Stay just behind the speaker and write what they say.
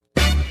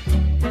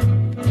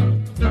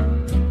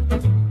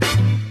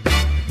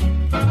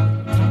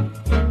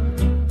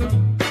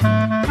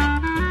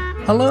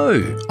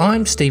Hello,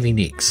 I'm Stevie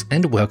Nicks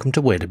and welcome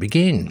to Where to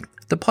Begin,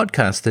 the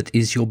podcast that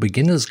is your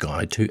beginner's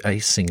guide to a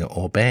singer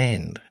or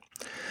band.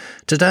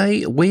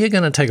 Today, we are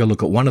going to take a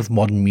look at one of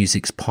modern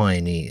music's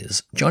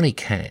pioneers, Johnny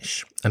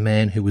Cash, a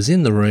man who was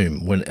in the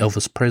room when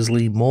Elvis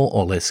Presley more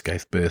or less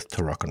gave birth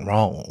to rock and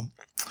roll.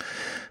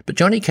 But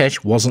Johnny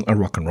Cash wasn't a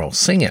rock and roll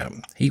singer.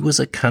 He was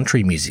a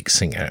country music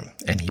singer,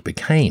 and he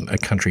became a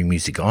country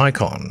music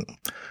icon.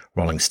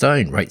 Rolling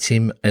Stone rates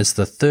him as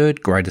the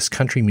third greatest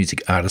country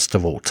music artist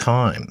of all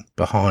time,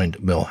 behind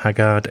Merle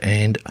Haggard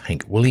and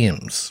Hank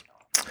Williams.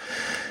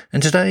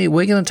 And today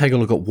we're going to take a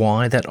look at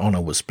why that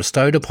honour was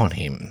bestowed upon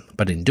him,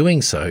 but in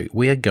doing so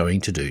we are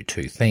going to do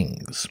two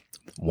things.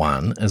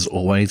 One, as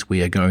always,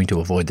 we are going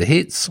to avoid the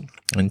hits,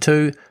 and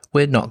two,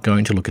 we're not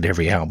going to look at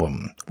every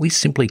album. We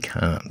simply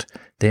can't.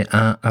 There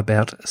are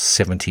about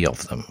 70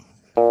 of them.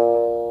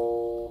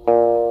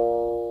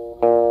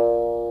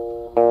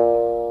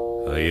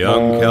 A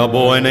young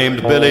cowboy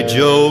named Billy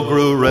Joe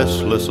grew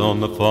restless on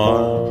the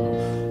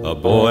farm, a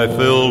boy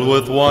filled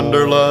with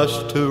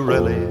wanderlust who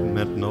really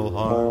meant no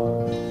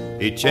harm.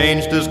 He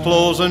changed his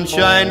clothes and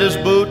shined his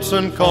boots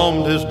and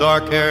combed his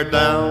dark hair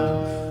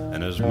down,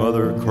 and his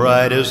mother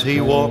cried as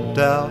he walked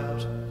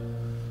out,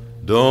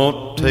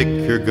 "Don't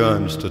take your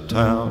guns to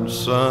town,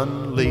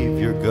 son, leave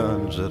your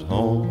guns at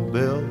home,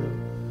 Bill.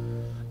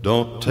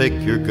 Don't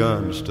take your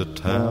guns to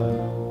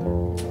town."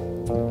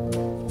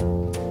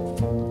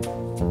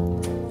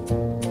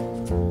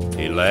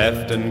 He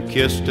laughed and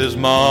kissed his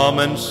mom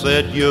and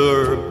said,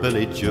 "You're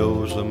Billy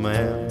Joe's a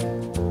man.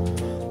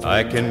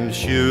 I can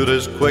shoot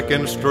as quick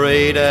and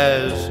straight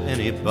as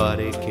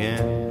anybody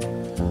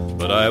can.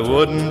 But I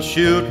wouldn't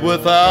shoot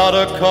without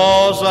a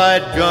cause,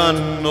 I'd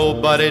gun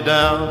nobody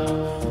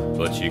down."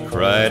 But she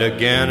cried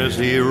again as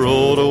he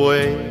rode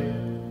away,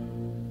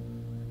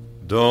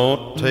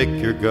 "Don't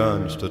take your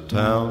guns to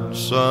town,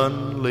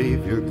 son,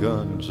 leave your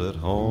guns at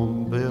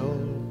home, Bill.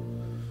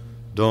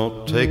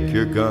 Don't take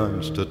your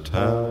guns to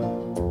town."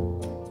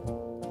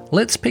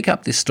 Let's pick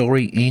up this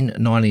story in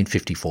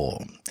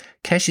 1954.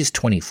 Cash is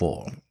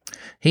 24.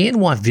 He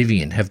and wife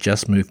Vivian have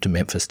just moved to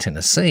Memphis,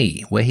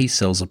 Tennessee, where he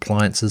sells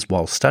appliances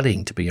while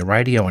studying to be a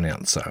radio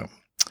announcer.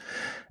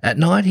 At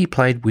night, he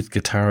played with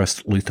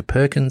guitarist Luther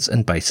Perkins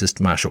and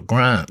bassist Marshall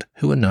Grant,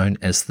 who are known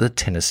as the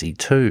Tennessee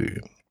Two.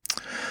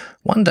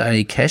 One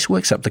day, Cash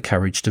works up the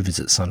courage to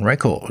visit Sun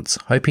Records,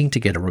 hoping to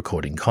get a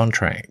recording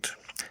contract.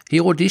 He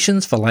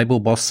auditions for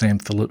label boss Sam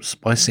Phillips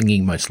by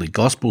singing mostly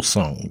gospel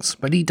songs,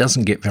 but he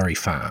doesn't get very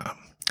far.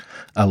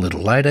 A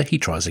little later, he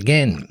tries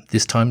again,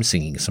 this time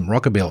singing some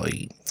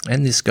rockabilly,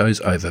 and this goes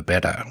over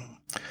better.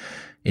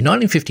 In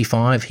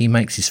 1955, he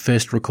makes his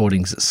first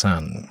recordings at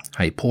Sun,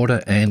 Hey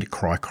Porter and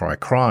Cry Cry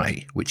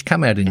Cry, which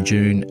come out in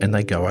June and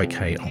they go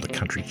okay on the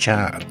country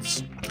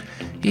charts.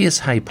 Here's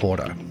Hey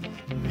Porter.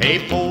 Hey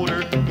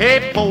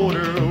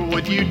Porter,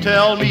 would you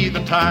tell me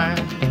the time?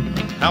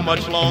 How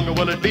much longer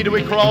will it be till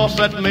we cross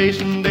that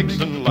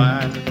Mason-Dixon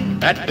line?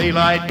 At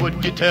daylight,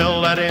 would you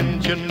tell that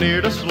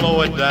engineer to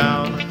slow it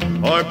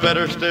down? Or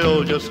better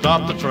still, just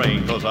stop the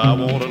train, 'cause I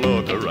want to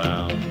look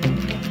around.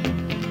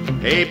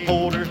 Hey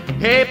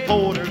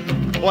Porter,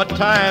 what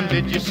time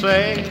did you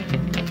say?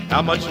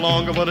 How much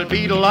longer will it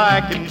be till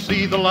I can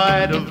see the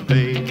light of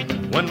day?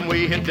 When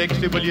we hit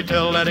Dixie, will you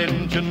tell that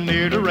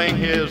engineer to ring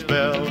his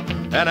bell?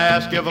 And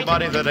ask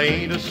everybody that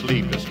ain't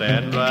asleep to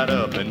stand right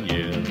up and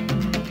yell.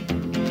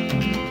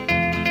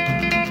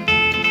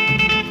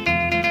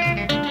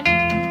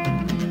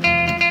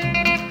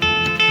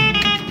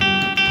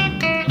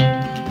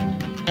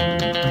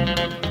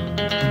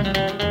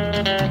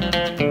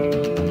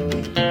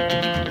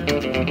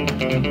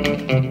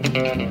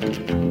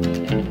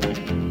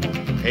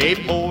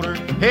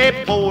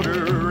 Hey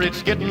Porter,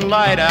 it's getting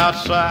light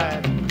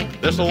outside.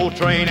 This old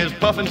train is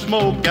puffing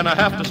smoke and I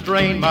have to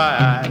strain my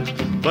eyes.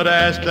 But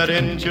ask that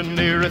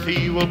engineer if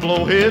he will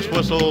blow his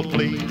whistle,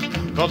 please,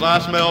 'cause I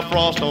smell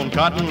frost on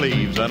cotton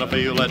leaves and I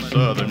feel that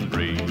southern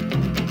breeze.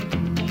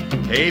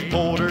 Hey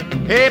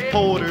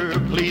Porter,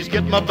 please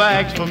get my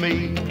bags for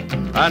me.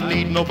 I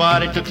need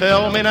nobody to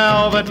tell me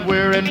now that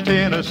we're in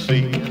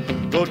Tennessee.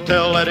 Go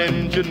tell that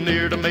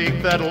engineer to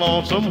make that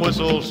lonesome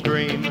whistle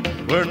scream.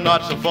 We're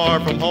not so far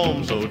from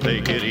home, so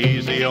take it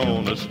easy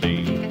on the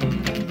steam.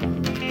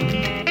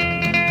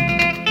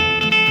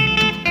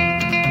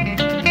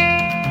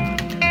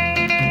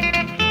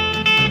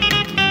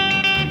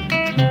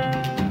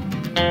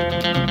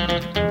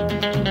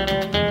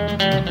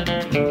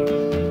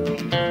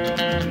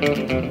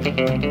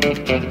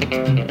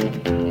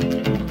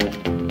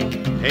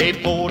 Hey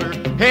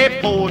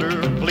Porter,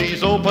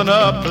 please open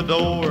up the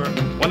door.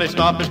 When they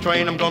stop this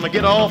train, I'm gonna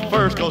get off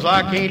first, 'cause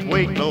I can't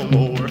wait no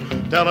more.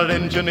 Tell that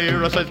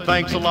engineer I said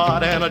thanks a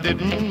lot and I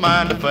didn't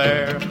mind the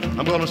fare.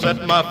 I'm gonna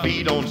set my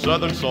feet on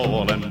southern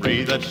soil and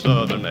breathe that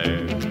southern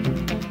air.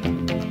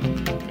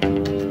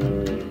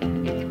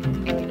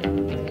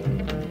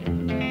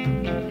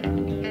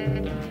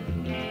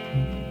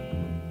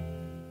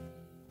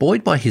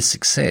 Buoyed by his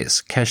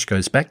success, Cash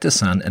goes back to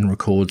Sun and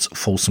records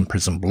Folsom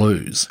Prison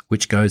Blues,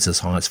 which goes as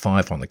high as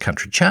 5 on the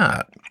country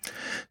chart.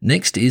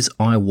 Next is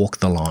I Walk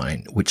the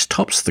Line, which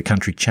tops the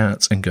country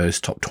charts and goes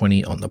top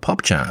 20 on the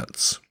pop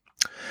charts.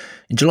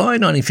 In July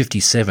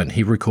 1957,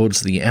 he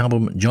records the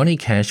album Johnny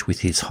Cash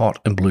with his hot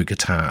and blue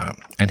guitar,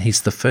 and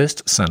he's the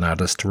first Sun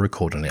artist to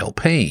record an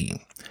LP.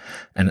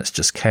 And it's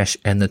just Cash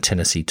and the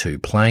Tennessee 2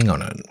 playing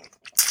on it.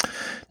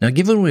 Now,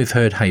 given we've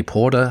heard Hey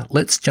Porter,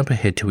 let's jump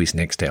ahead to his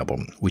next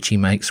album, which he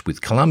makes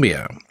with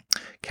Columbia.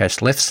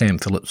 Cash left Sam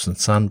Phillips and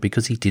Son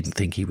because he didn't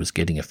think he was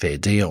getting a fair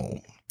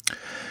deal.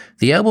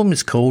 The album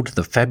is called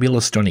The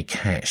Fabulous Johnny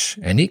Cash,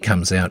 and it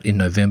comes out in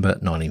November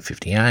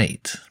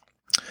 1958.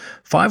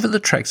 5 of the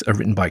tracks are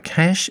written by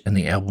Cash, and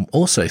the album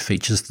also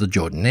features the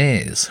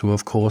Jordanaires, who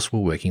of course were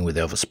working with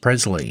Elvis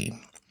Presley.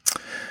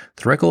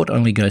 The record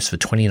only goes for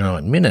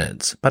 29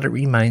 minutes, but it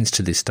remains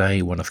to this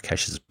day one of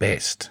Cash's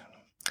best.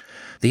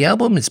 The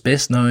album is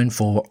best known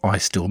for I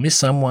Still Miss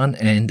Someone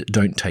and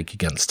Don't Take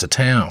Your Guns to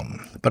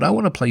Town, but I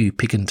want to play you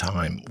Pickin'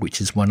 Time,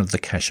 which is one of the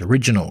Cash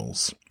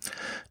originals.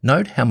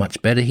 Note how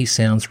much better he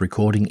sounds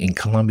recording in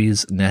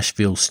Columbia's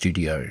Nashville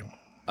studio.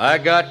 I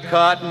got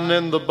cotton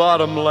in the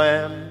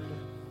bottomland.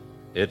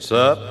 It's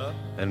up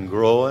and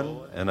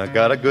growing, and I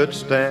got a good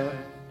stand.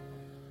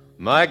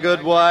 My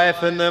good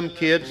wife and them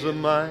kids of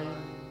mine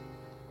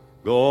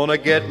gonna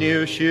get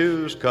new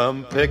shoes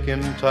come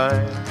picking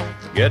time.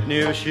 Get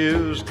new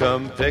shoes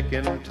come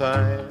picking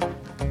time.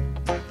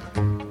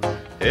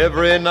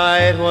 Every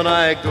night when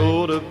I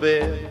go to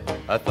bed,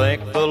 I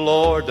thank the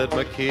Lord that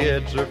my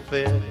kids are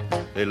fed.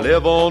 They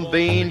live on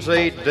beans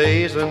 8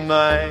 days a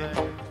night,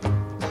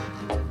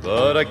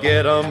 but I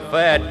get 'em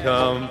fat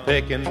come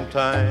picking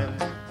time.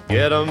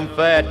 Get 'em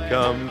fat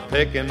come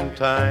picking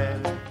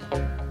time.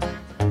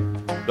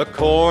 The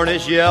corn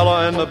is yellow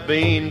and the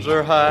beans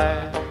are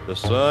high. The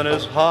sun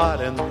is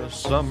hot in the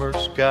summer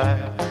sky.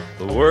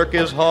 The work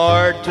is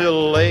hard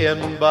till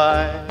laying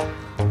by.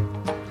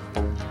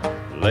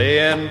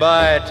 Laying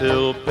by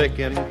till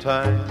picking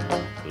time.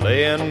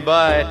 Laying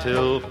by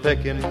till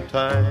picking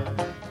time.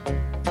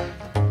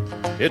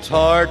 It's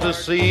hard to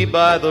see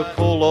by the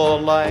coal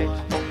oil light,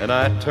 and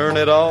I turn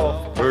it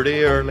off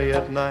pretty early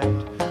at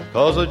night,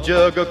 'cause a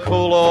jug of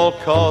coal oil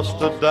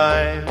costs a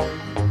dime.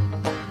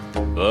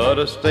 But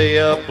I stay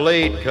up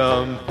late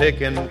come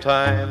picking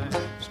time.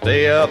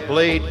 Stay up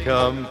late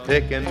come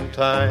picking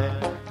time.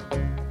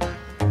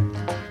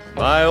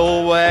 My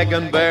old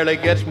wagon barely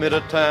gets me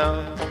to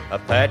town. I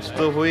patched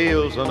the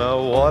wheels and I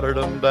watered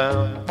them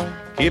down.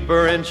 Keep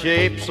her in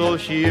shape so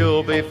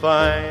she'll be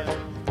fine.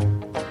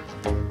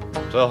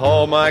 To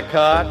haul my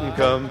cotton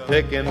come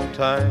picking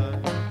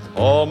time.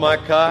 Haul my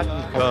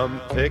cotton come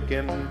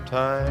picking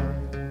time.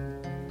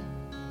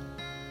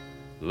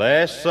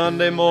 Last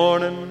Sunday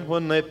morning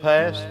when they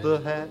passed the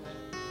hat,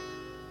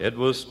 it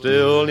was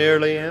still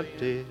nearly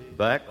empty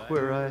back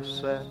where I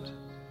sat.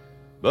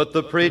 But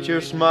the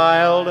preacher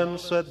smiled and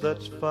said,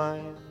 "That's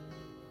fine.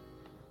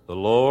 The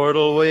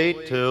Lord'll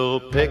wait till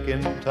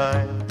picking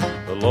time.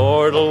 The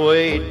Lord'll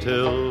wait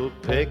till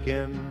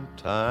picking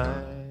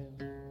time."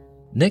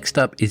 Next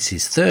up is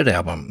his third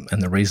album,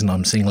 and the reason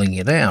I'm singling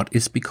it out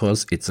is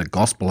because it's a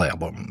gospel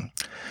album.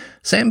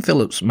 Sam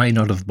Phillips may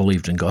not have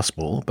believed in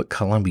gospel, but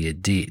Columbia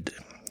did.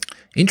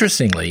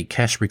 Interestingly,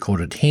 Cash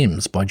recorded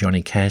hymns by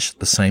Johnny Cash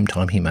the same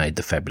time he made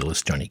The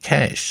Fabulous Johnny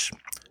Cash,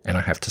 and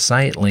I have to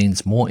say it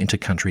leans more into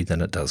country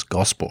than it does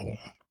gospel.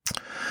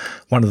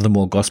 One of the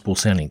more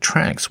gospel-sounding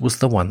tracks was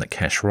the one that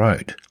Cash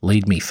wrote,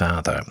 Lead Me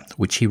Father,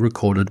 which he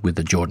recorded with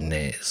the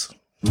Jordanaires.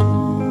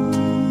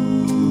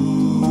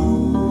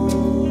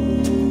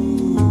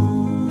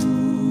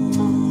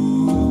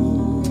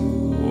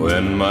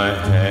 When my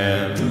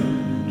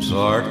hands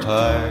are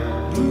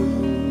tired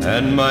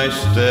and my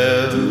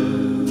step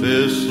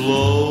is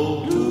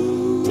slow,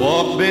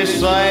 walk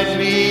beside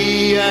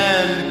me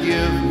and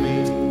give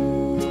me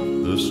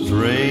the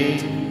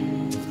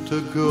strength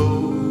to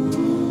go.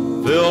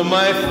 Fill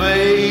my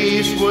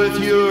face with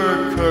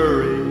your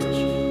courage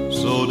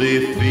so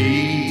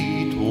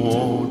defeat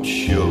won't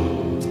show.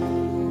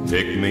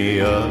 Pick me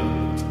up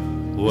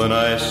when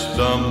I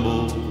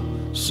stumble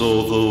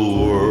so the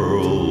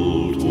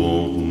world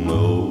won't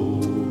know.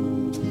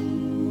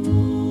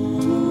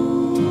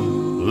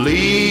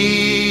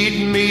 Lead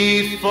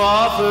me,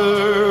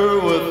 Father,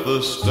 with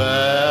the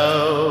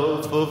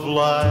staff of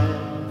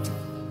life.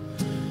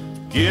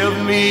 Give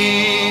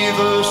me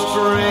the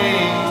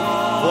strength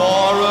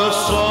for a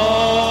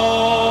song,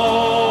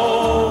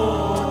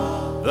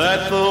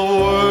 that the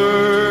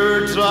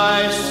words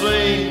I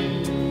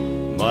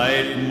sing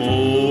might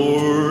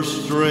more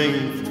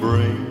strength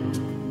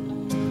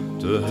bring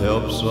to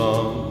help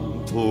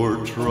some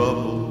poor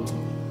troubled,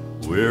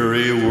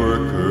 weary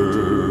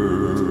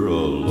worker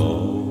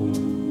along.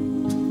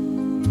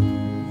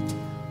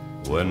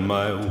 When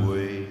my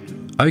way...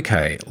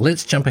 Okay,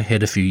 let's jump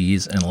ahead a few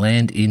years and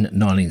land in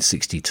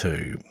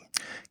 1962.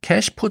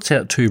 Cash puts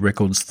out 2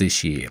 records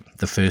this year.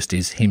 The first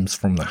is Hymns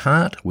from the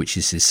Heart, which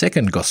is his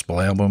second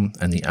gospel album,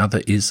 and the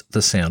other is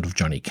The Sound of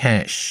Johnny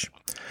Cash.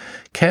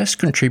 Cash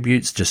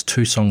contributes just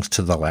 2 songs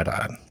to the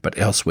latter, but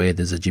elsewhere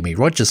there's a Jimmy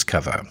Rogers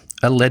cover,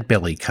 a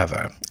Leadbelly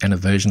cover, and a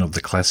version of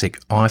the classic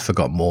I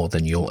Forgot More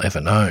Than You'll Ever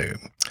Know.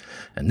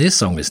 And this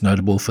song is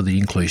notable for the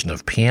inclusion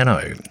of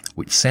piano,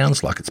 which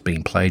sounds like it's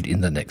being played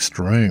in the next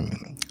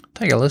room.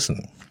 Take a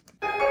listen.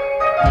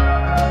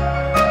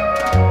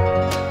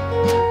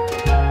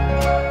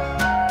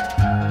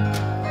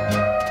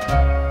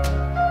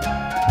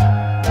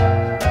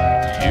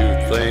 You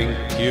think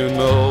you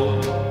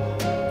know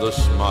the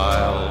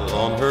smile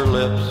on her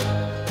lips,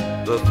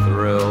 the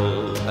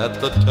thrill at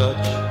the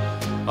touch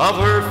of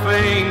her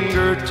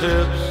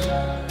fingertips,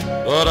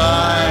 but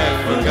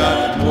I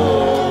forgot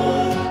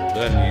more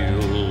than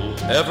you'll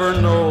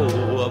ever know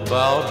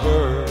about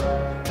her.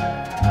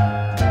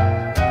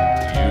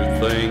 You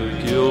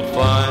think you'll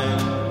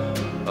find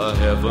a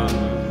heaven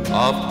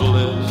of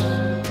bliss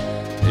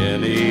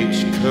in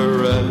each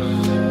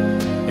caress,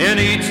 in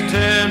each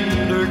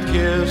tender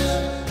kiss,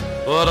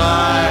 but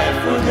I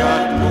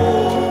forgot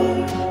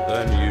more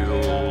than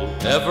you'll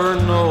ever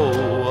know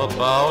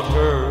about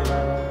her.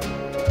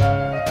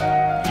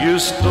 You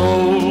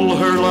stole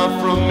her love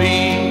from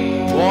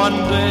me one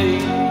day.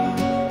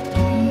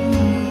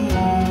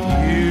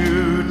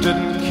 You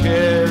didn't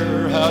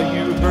care how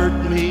you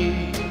hurt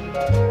me,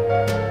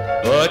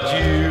 but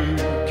you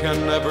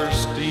can never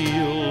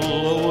steal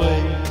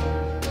away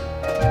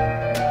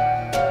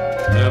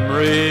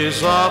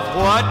memories of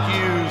what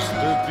used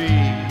to be.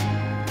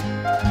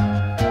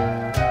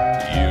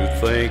 You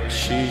think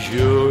she's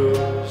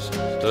yours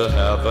to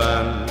have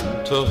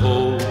and to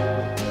hold,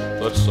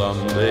 but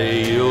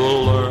someday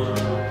you'll learn,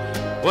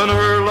 when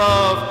her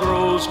love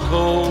grows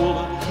cold,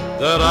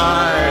 that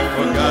I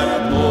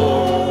forgot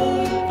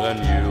more than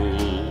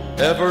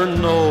you'll ever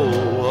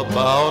know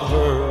about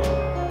her.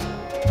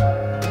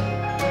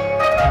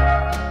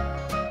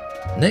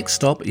 Next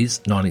stop is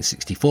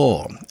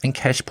 1964, and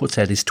Cash puts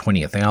out his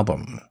 20th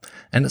album,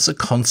 and it's a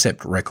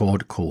concept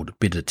record called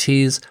Bitter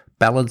Tears,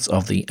 Ballads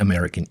of the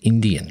American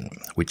Indian,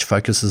 which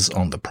focuses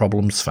on the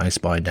problems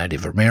faced by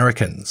Native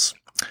Americans.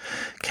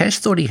 Cash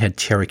thought he had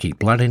Cherokee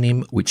blood in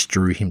him, which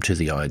drew him to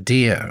the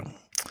idea.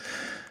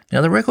 Now,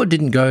 the record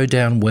didn't go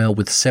down well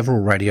with several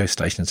radio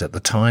stations at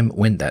the time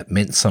when that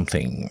meant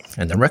something,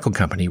 and the record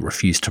company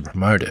refused to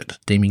promote it,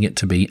 deeming it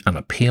to be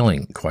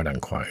unappealing, quote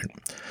unquote.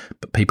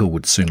 But people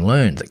would soon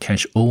learn that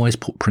Cash always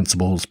put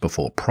principles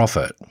before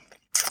profit.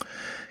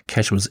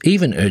 Cash was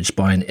even urged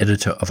by an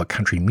editor of a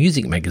country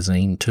music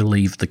magazine to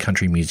leave the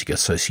Country Music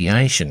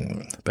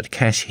Association, but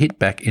Cash hit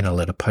back in a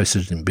letter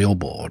posted in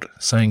Billboard,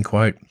 saying,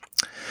 quote,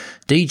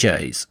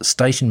 DJs,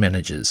 station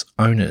managers,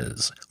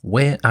 owners,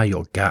 where are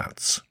your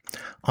guts?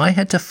 I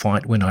had to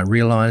fight when I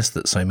realised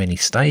that so many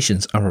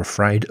stations are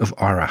afraid of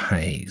Ira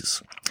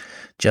Hayes.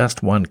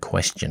 Just one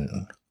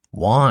question.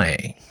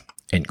 Why?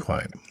 End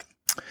quote.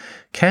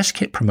 Cash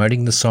kept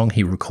promoting the song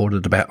he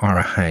recorded about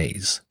Ira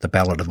Hayes, The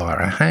Ballad of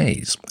Ira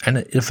Hayes, and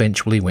it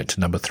eventually went to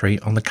number 3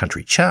 on the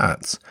country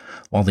charts,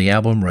 while the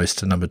album rose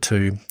to number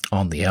 2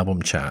 on the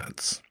album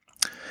charts.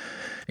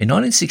 In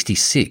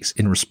 1966,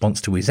 in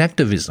response to his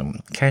activism,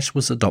 Cash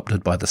was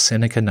adopted by the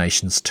Seneca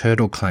Nation's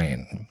Turtle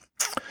Clan.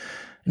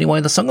 Anyway,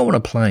 the song I want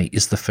to play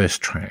is the first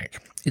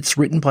track. It's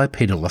written by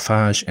Peter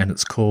Lafarge and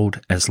it's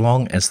called As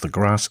Long as the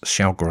Grass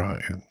Shall Grow.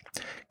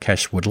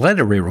 Cash would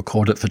later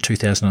re-record it for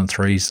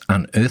 2003's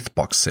Unearthed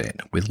box set,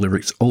 with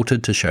lyrics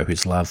altered to show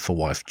his love for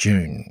wife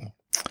June.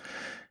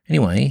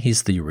 Anyway,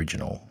 here's the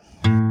original.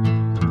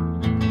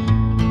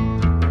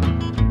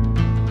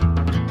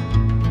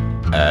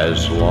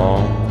 As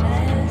long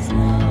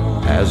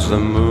as the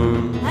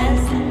moon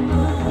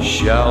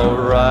shall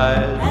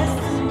rise,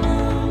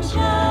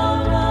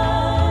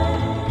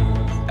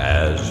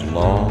 as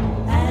long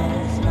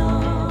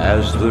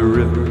as the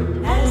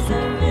river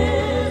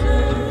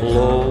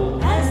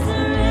flows,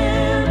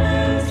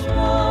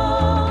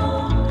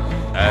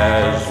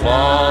 as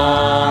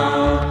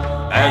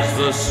long as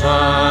the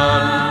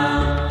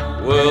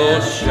sun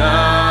will shine,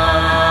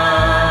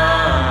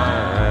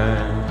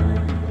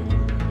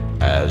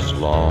 as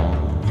long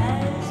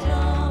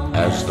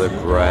as the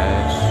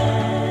grass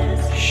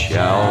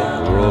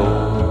shall grow.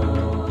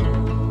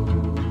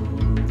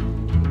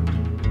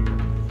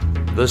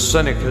 The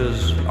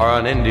Senecas are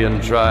an Indian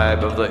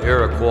tribe of the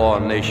Iroquois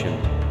Nation.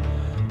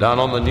 Down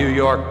on the New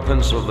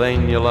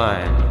York-Pennsylvania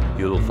line,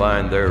 you'll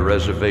find their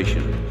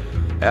reservation.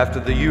 After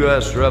the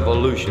U.S.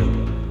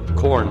 Revolution,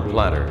 Corn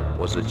Planter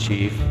was a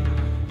chief.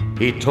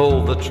 He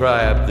told the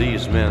tribe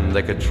these men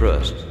they could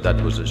trust. That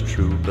was his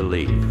true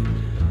belief.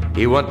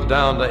 He went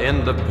down to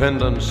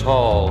Independence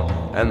Hall,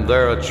 and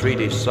there a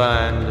treaty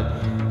signed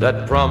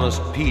that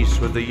promised peace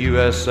with the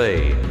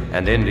USA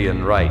and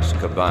Indian rights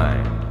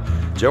combined.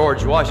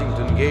 George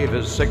Washington gave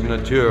his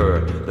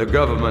signature, the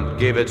government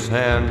gave its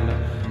hand.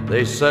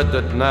 They said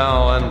that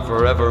now and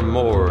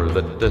forevermore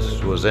that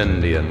this was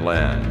Indian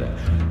land.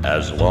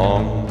 As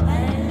long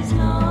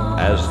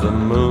as the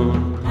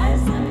moon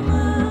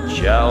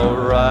shall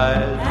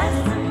rise,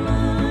 as the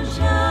moon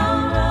shall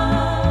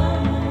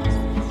rise,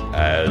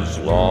 as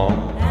long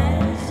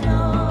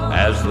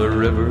as the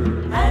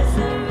rivers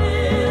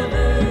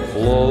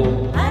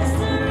flow, as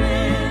the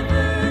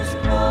rivers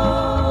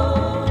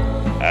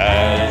flow,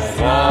 as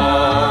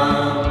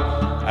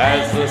long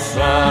as the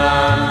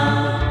sun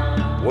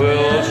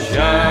will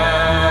shine,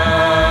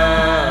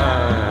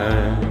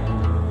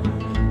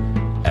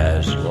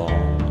 as long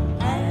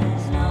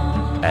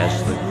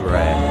as the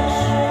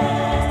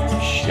grass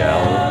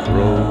shall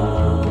grow.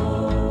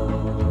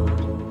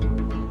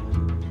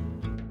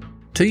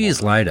 2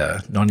 years later,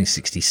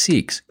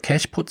 1966,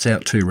 Cash puts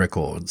out 2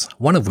 records,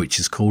 one of which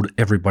is called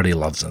Everybody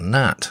Loves a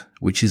Nut,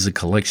 which is a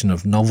collection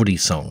of novelty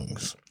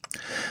songs.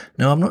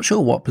 Now, I'm not sure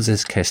what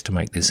possessed Cash to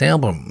make this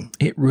album.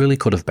 It really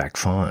could have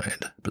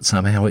backfired, but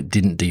somehow it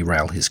didn't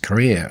derail his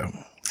career.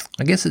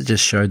 I guess it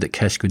just showed that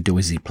Cash could do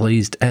as he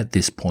pleased at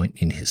this point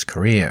in his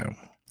career.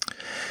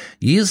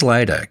 Years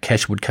later,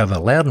 Cash would cover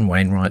Loudon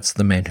Wainwright's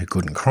The Man Who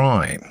Couldn't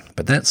Cry,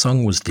 but that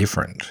song was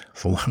different.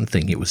 For one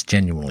thing, it was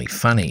genuinely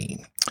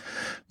funny.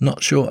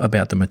 Not sure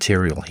about the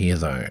material here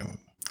though.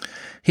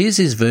 Here's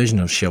his version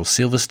of Shel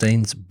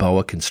Silverstein's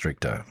Boa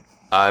Constrictor.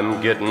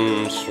 I'm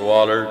getting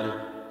swallowed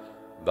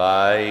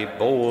by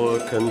boa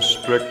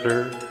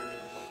constrictor,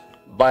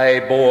 by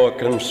boa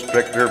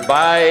constrictor,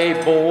 by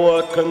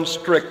boa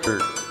constrictor.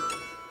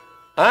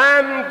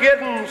 I'm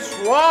getting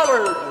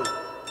swallowed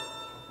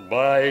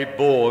by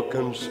boa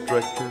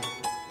constrictor,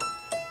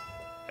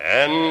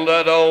 and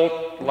I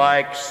don't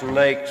like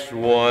snakes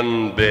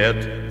one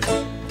bit.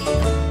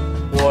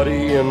 What do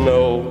you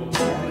know?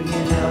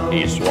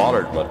 He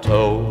swallowed my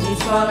toe. he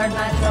swallowed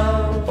my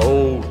toe.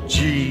 Oh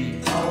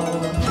gee,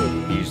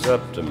 he's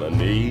up to my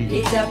knee.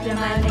 He's up to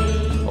my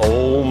knee.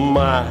 Oh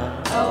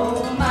my,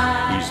 Oh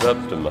my, he's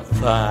up to my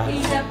thigh.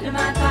 he's up to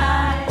my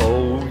thigh.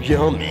 Oh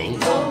yummy,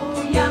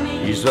 Oh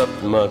yummy, he's up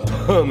to my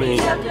tummy.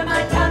 he's up to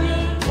my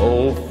tummy.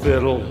 Oh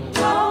fiddle,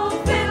 Oh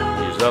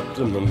fiddle, he's up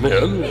to my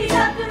middle. he's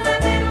up to my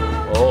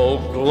middle. Oh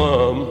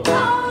glum,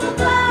 Oh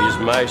glum, he's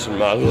mashing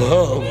my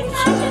lungs. he's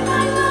touching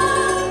my love.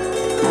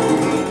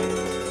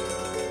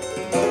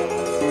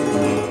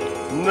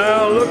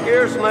 Now look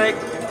here, Snake,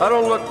 I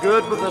don't look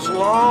good with this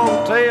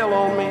long tail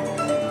on me.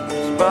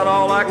 That's about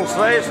all I can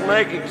say,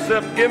 Snake,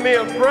 except give me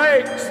a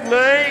break,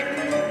 Snake.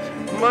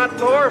 My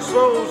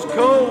torso's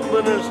cold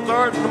and it's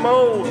starting to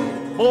mold.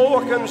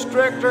 Boa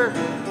constrictor,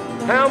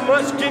 how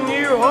much can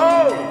you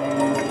hold?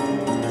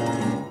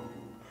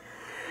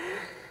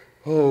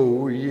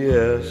 Oh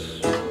yes,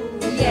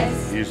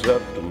 Yes, he's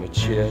up to my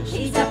chest.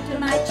 he's up to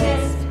my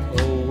chest.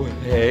 Oh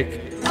heck,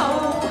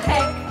 Oh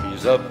heck,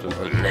 he's up to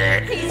my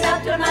neck. he's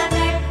up to my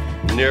neck.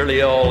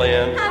 Nearly all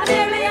in, I'm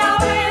nearly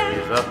all in.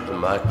 he's up to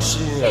my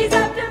chin. He's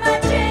up to my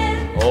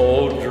chin.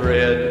 Oh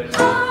dread,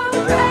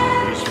 Oh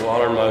red. he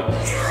swallowed my.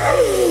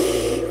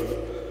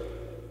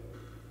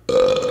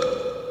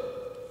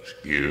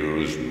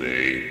 Excuse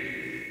me.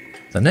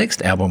 The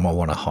next album I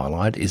want to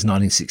highlight is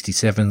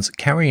 1967's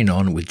Carrying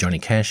On with Johnny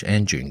Cash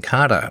and June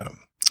Carter.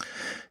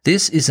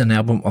 This is an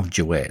album of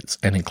duets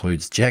and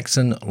includes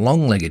Jackson,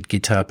 Long-Legged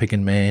Guitar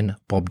Pickin' Man,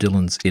 Bob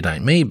Dylan's It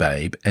Ain't Me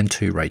Babe, and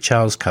 2 Ray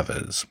Charles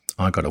covers,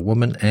 I Got a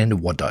Woman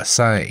and What'd I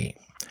Say.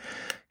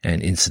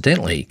 And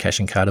incidentally, Cash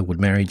and Carter would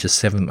marry just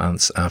 7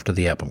 months after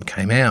the album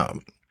came out.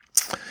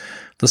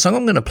 The song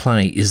I'm going to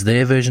play is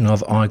their version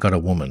of I Got a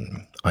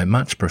Woman. I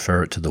much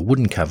prefer it to the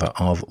wooden cover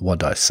of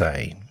What'd I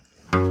Say.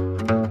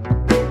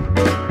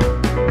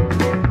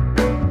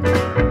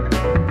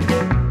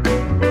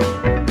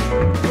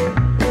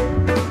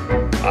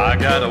 I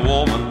got a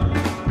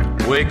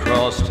woman way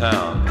across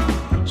town.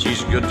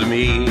 She's good to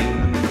me.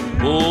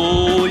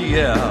 Oh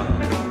yeah.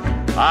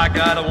 I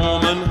got a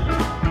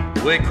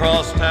woman way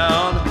across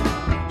town.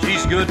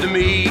 She's good to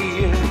me.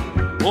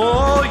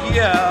 Oh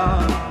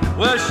yeah.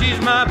 Well, she's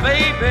my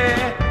baby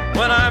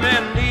when I'm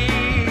in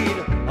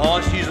need.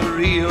 Oh, she's a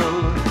real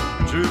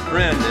true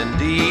friend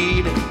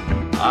indeed.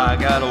 I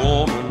got a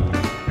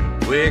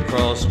woman way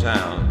across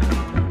town.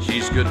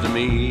 She's good to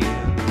me.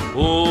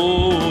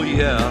 Oh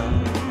yeah.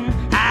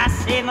 I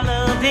say my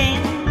loving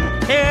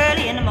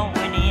early in the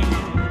morning,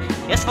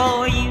 just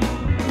for you.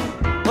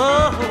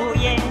 Oh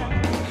yeah.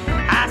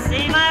 I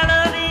say my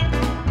loving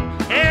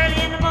early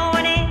in the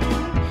morning,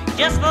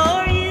 just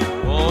for you.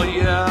 Oh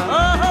yeah.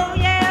 Oh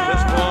yeah.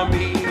 Just for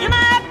me. You're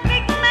my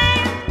big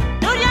man,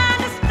 don't you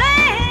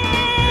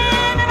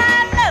understand? And I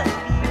love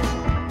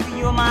you.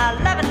 You're my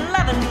loving,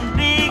 loving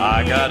big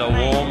I got a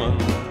man.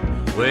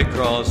 woman way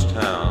across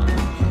town.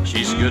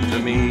 She's good to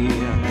me.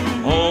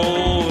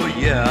 Oh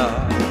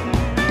yeah.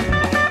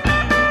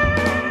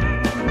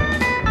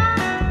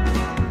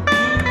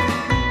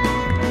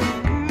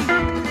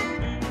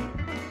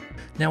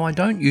 Now, I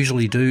don't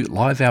usually do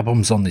live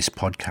albums on this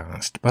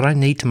podcast, but I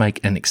need to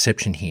make an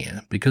exception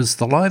here because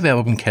the live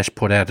album Cash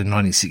put out in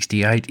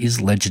 1968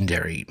 is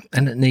legendary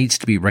and it needs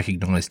to be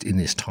recognised in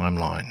this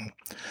timeline.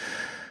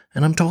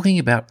 And I'm talking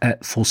about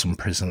At Folsom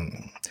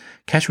Prison.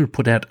 Cash would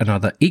put out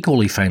another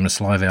equally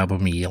famous live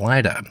album a year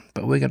later,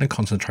 but we're going to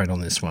concentrate on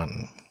this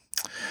one.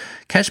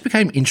 Cash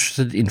became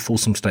interested in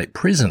Folsom State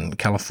Prison,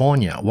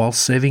 California, while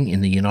serving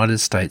in the United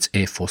States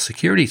Air Force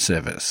Security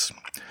Service.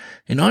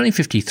 In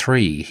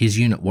 1953, his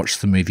unit watched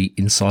the movie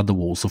Inside the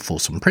Walls of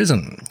Folsom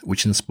Prison,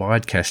 which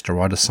inspired Cash to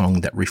write a song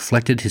that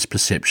reflected his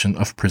perception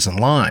of prison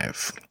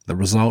life. The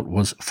result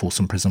was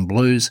Folsom Prison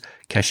Blues,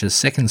 Cash's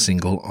second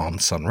single on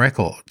Sun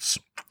Records.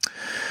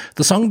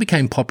 The song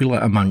became popular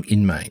among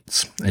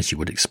inmates, as you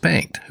would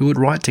expect, who would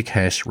write to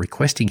Cash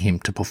requesting him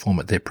to perform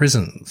at their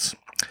prisons.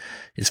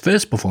 His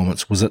first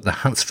performance was at the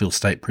Huntsville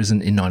State Prison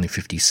in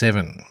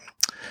 1957.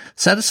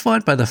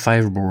 Satisfied by the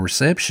favourable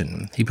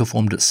reception, he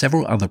performed at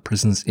several other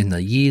prisons in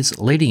the years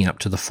leading up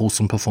to the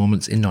Folsom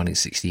performance in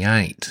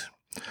 1968.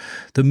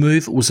 The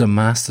move was a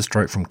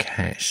masterstroke from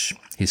Cash.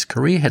 His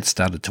career had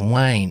started to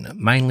wane,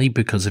 mainly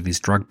because of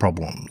his drug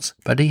problems,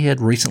 but he had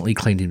recently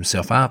cleaned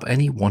himself up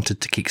and he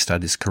wanted to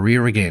kickstart his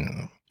career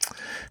again.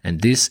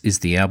 And this is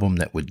the album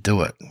that would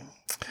do it.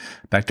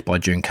 Backed by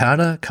June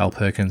Carter, Carl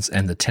Perkins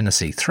and the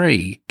Tennessee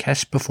Three,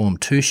 Cash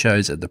performed 2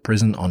 shows at the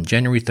prison on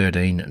January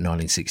 13,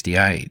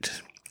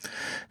 1968.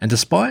 And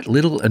despite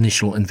little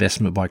initial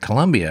investment by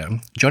Columbia,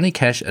 Johnny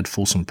Cash at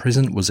Folsom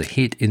Prison was a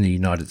hit in the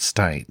United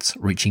States,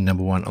 reaching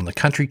number 1 on the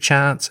country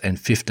charts and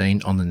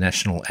 15 on the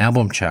national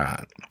album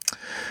chart.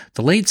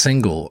 The lead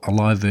single, a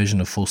live version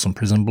of Folsom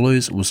Prison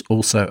Blues, was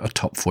also a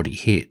top 40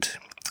 hit.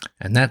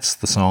 And that's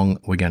the song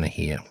we're going to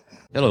hear.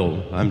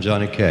 Hello, I'm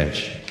Johnny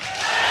Cash.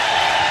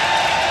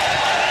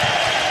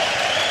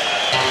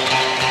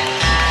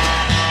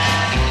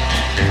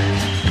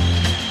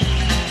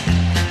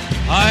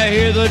 I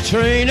hear the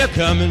train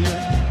a-comin',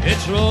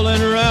 it's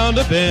rollin' around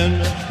a bend,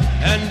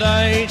 and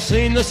I ain't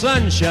seen the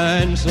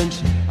sunshine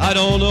since I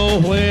don't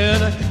know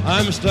when.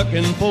 I'm stuck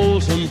in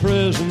Folsom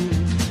Prison,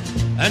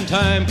 and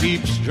time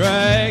keeps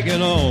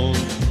dragging on.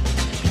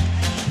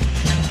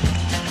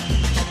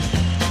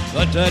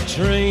 But that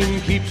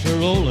train keeps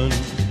a-rollin'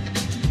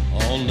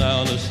 on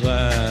down to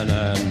San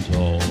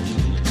Antone.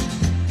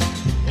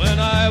 When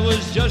I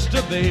was just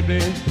a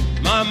baby,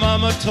 my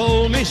mama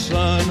told me,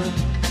 son,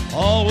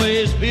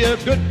 always be a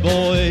good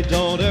boy,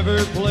 don't ever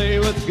play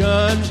with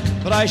guns.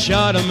 But I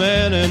shot a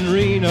man in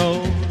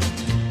Reno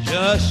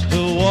just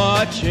to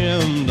watch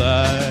him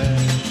die.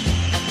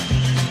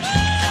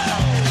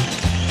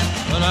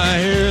 When I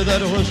hear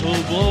that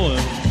whistle blowing,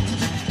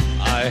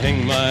 I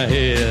hang my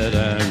head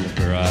and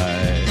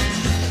cry.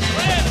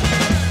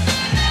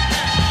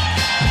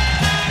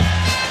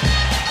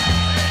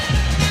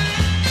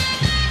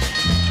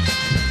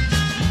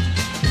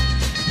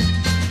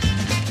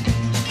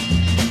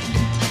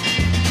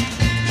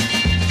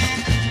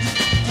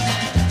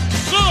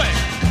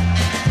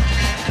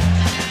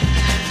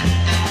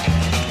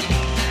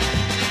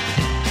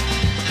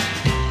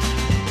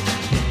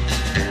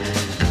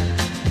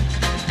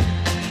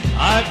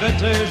 I bet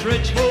there's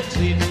rich folks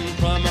eating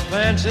from a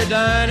fancy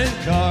dining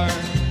car.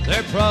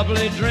 They're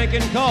probably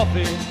drinking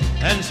coffee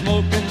and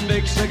smoking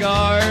big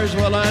cigars.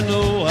 Well, I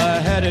know I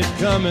had it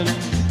coming.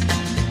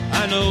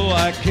 I know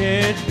I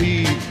can't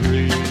be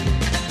free.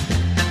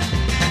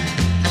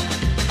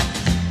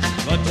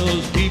 But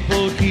those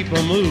people keep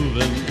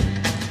a-moving,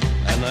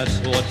 and that's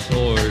what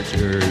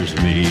tortures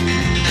me.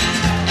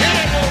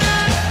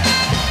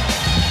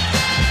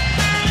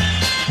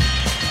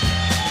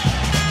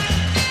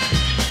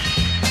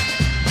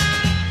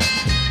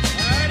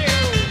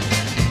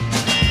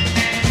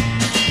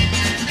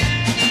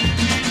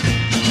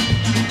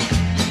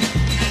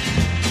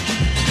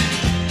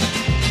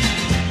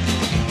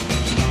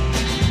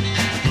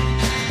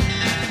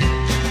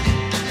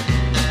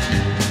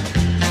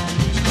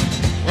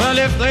 Well,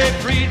 if they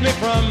freed me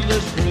from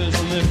this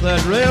prison, if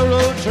that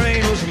railroad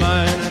train was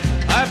mine,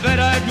 I bet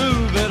I'd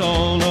move it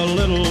on a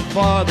little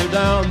farther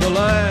down the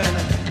line.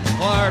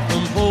 Far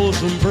from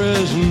Folsom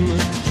Prison,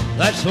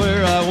 that's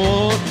where I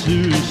want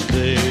to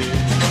stay.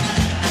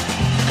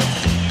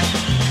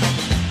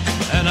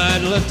 And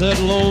I'd let that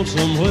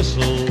lonesome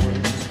whistle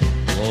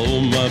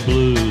blow my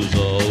blues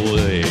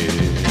away.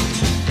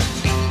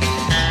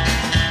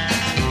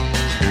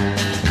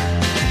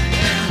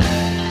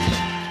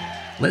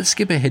 Let's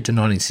skip ahead to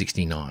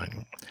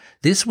 1969.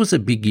 This was a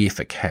big year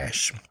for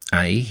Cash.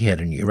 A, he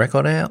had a new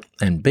record out,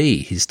 and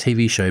B, his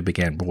TV show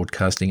began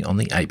broadcasting on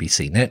the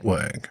ABC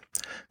network.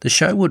 The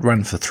show would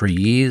run for 3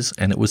 years,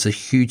 and it was a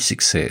huge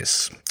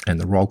success, and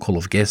the roll call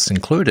of guests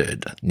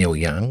included Neil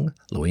Young,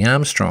 Louis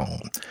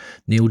Armstrong,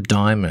 Neil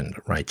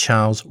Diamond, Ray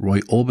Charles,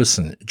 Roy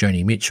Orbison,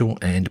 Joni Mitchell,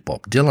 and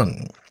Bob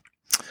Dylan.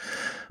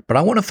 But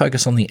I want to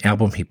focus on the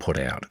album he put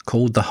out,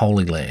 called The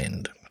Holy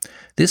Land.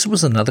 This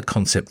was another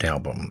concept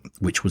album,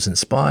 which was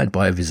inspired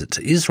by a visit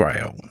to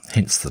Israel,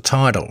 hence the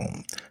title,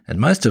 and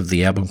most of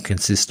the album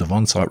consists of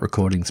on-site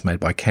recordings made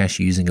by Cash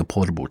using a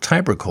portable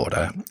tape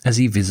recorder as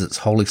he visits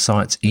holy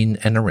sites in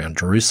and around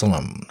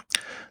Jerusalem.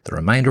 The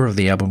remainder of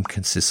the album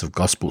consists of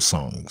gospel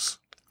songs.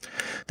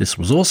 This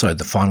was also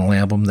the final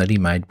album that he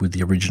made with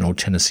the original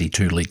Tennessee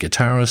Two lead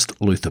guitarist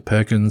Luther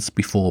Perkins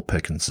before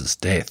Perkins's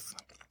death.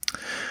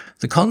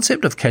 The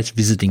concept of Cash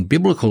visiting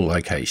biblical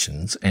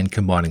locations and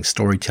combining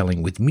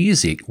storytelling with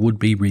music would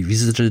be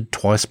revisited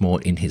twice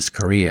more in his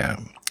career.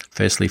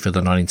 Firstly for the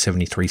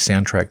 1973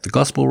 soundtrack The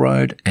Gospel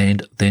Road,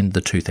 and then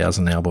the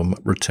 2000 album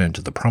Return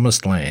to the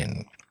Promised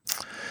Land.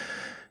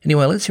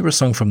 Anyway, let's hear a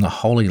song from the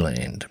Holy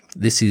Land.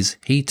 This is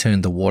He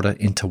Turned the Water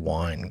into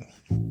Wine.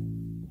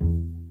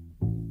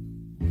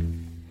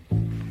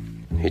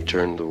 He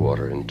turned the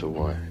water into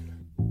wine.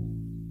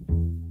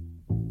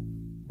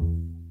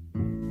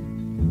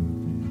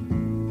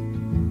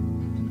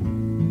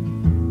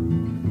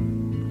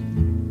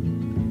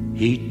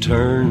 He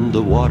turned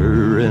the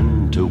water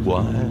into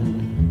wine.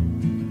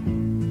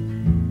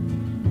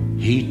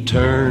 He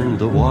turned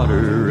the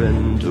water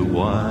into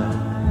wine.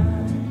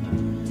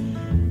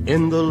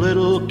 In the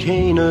little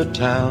Cana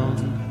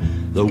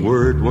town, the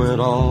word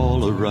went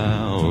all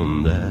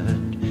around that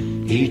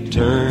he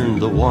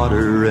turned the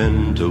water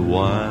into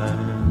wine.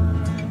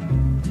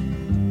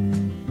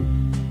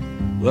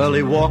 Well,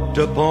 he walked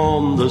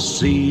upon the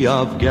Sea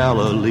of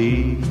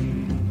Galilee.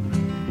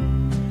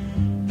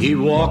 He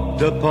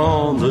walked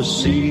upon the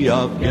Sea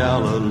of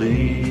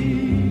Galilee.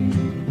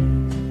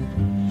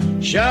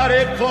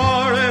 Shouted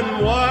far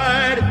and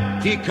wide,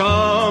 he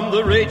calmed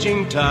the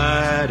raging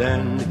tide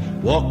and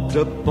walked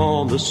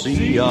upon the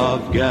Sea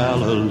of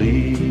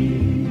Galilee.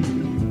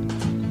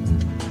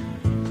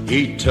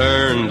 He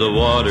turned the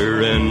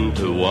water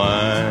into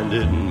wine,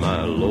 didn't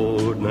my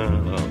Lord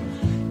now?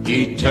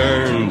 He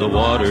turned the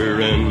water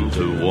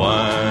into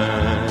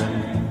wine.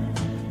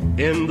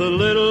 In the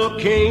little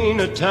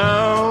Cana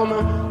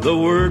town, the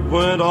word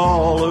went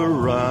all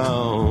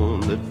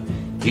around that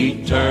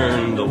he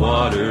turned the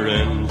water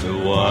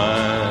into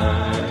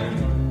wine.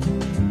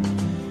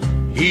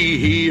 He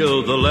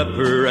healed the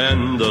leper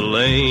and the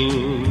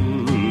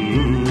lame.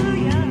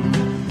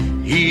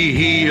 He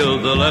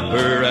healed the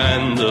leper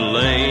and the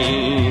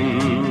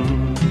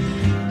lame.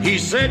 He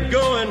said,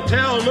 go and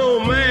tell no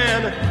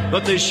man,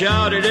 but they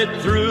shouted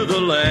it through the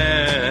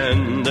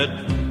land that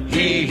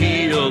he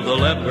healed the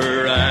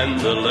leper and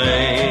the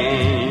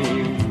lame.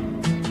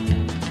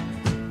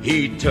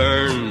 He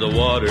turned the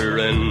water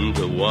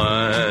into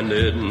wine,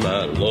 didn't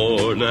my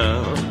Lord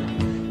now?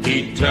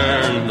 He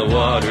turned the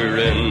water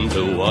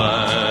into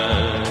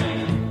wine.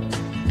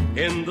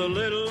 In the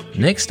little...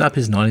 Next up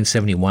is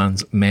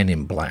 1971's Man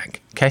in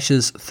Black,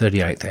 Cash's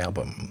 38th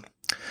album.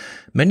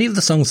 Many of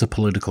the songs are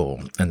political,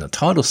 and the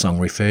title song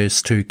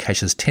refers to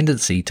Cash's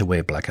tendency to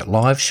wear black at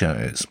live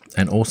shows,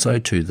 and also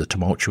to the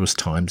tumultuous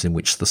times in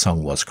which the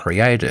song was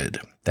created,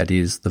 that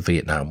is, the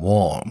Vietnam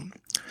War.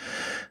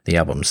 The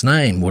album's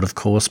name would of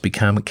course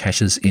become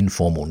Cash's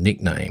informal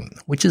nickname,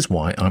 which is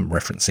why I'm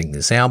referencing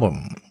this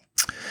album.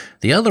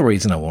 The other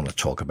reason I want to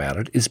talk about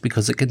it is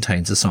because it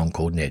contains a song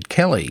called Ned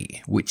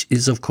Kelly, which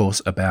is of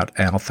course about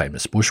our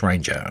famous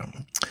bushranger.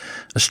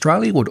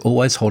 Australia would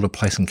always hold a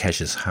place in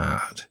Cash's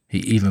heart. He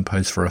even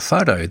posed for a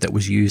photo that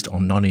was used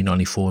on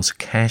 1994's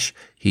Cash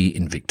here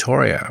in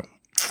Victoria.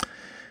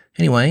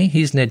 Anyway,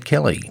 here's Ned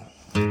Kelly.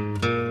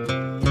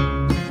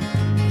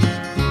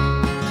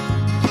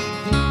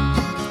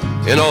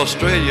 In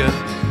Australia,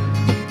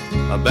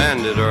 a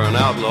bandit or an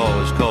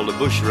outlaw is called a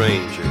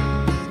bushranger.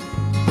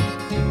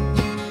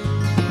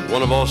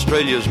 One of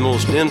Australia's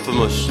most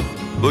infamous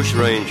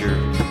bushranger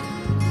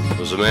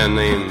was a man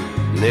named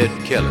Ned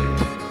Kelly.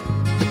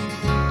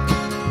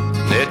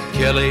 Ned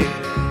Kelly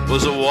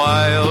was a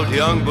wild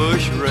young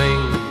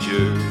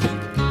bushranger.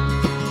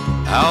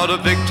 Out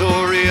of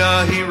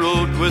Victoria he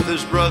rode with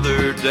his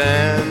brother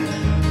Dan.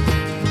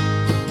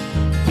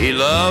 He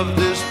loved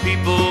his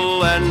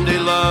people and he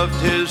loved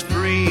his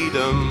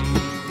freedom,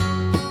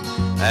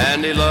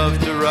 and he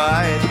loved to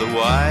ride the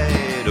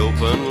wide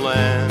open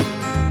land.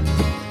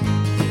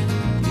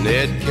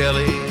 Ned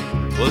Kelly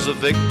was a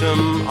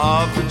victim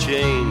of the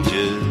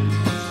changes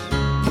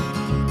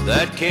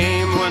that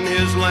came when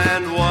his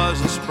land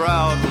was a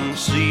sprouting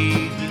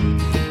seed,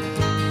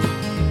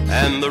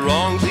 and the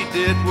wrongs he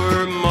did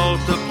were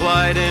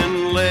multiplied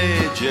in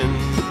legend,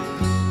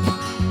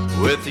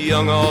 with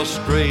young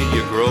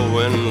Australia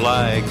growing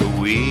like a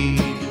weed.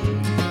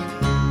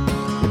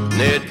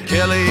 Ned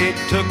Kelly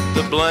took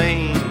the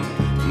blame,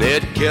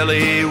 Ned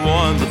Kelly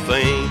won the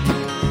fame,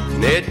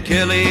 Ned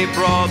Kelly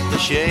brought the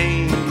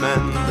shame,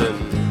 and then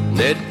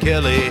Ned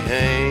Kelly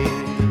hanged.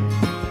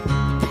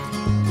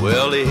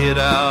 Well, he hid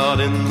out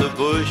in the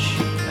bush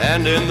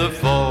and in the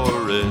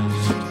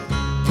forest,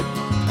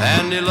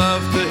 and he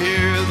loved to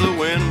hear the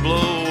wind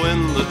blow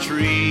in the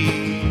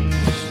trees,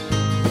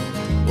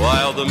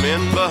 while the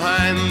men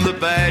behind the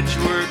badge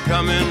were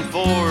coming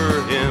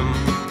for him.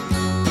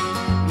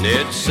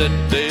 Ned said,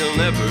 they'll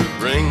never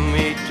bring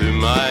me to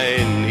my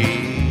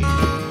knees.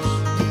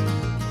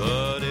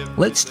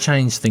 Let's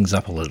change things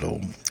up a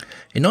little.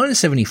 In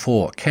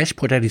 1974, Cash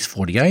put out his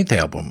 48th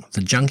album,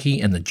 The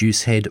Junkie and the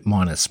Juicehead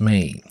Minus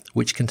Me,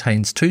 which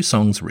contains 2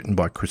 songs written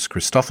by Chris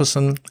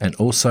Christopherson and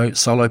also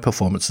solo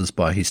performances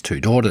by his 2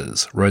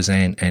 daughters,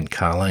 Roseanne and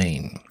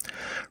Carleen.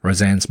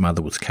 Roseanne's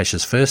mother was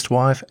Cash's first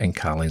wife and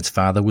Carleen's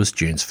father was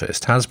June's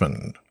first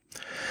husband.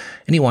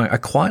 Anyway, I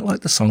quite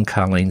like the song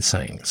Carleen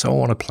sang, so I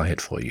want to play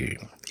it for you.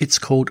 It's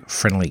called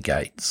Friendly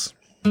Gates.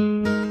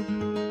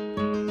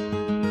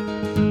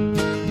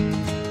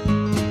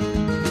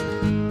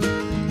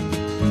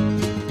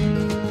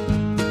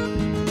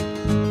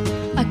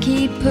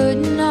 keep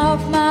putting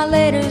off my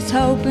letters,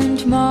 hoping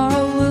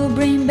tomorrow will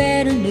bring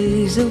better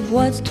news of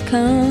what's to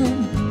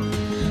come.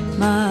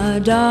 My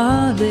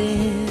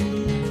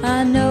darling,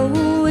 I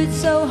know it's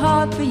so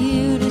hard for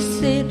you to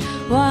sit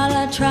while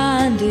I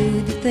try and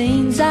do the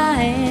things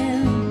I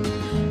am.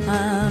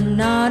 I'm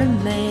not a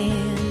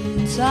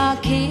man, so I'll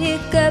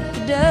kick up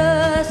the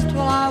dust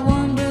while I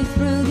wander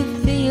through the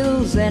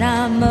fields that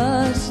I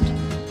must,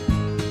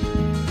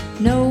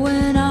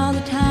 knowing all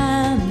the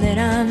time that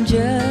I'm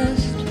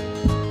just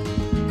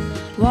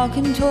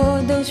walking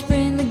toward those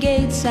friendly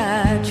gates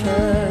I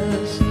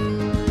trust.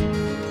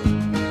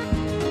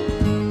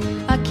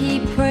 I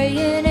keep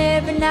praying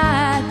every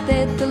night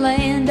that the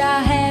land I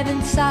have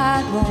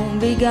inside won't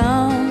be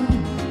gone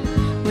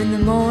when the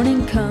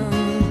morning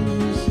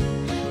comes.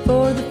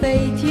 For the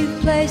faith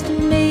you've placed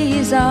in me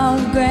is all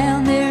the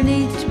ground there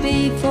needs to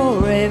be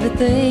for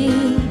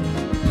everything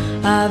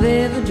I've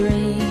ever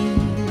dreamed.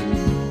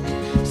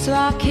 So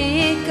I'll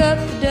kick up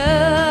the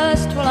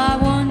dust while I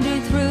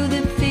wander through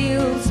the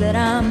fields that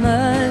I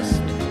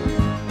must,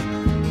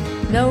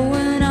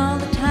 knowing all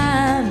the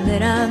time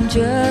that I'm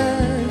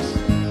just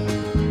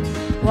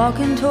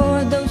walking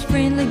toward those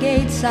friendly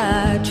gates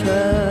I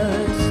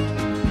trust.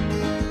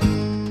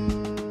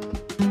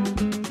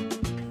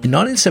 In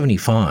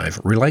 1975,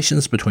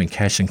 relations between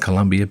Cash and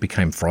Columbia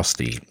became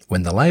frosty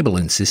when the label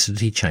insisted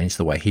he change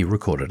the way he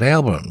recorded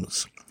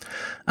albums.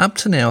 Up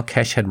to now,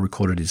 Cash had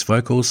recorded his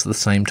vocals at the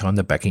same time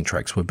the backing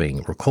tracks were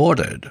being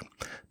recorded,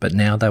 but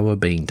now they were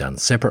being done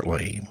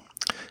separately.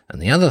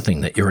 And the other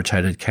thing that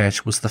irritated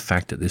Cash was the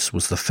fact that this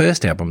was the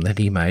first album that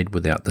he made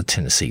without the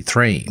Tennessee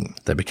Three.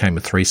 They became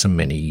a threesome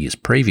many years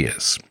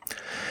previous.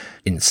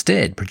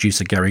 Instead,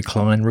 producer Gary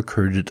Klein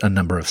recruited a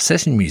number of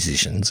session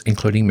musicians,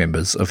 including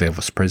members of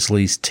Elvis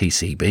Presley's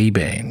TCB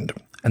band,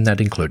 and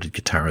that included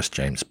guitarist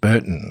James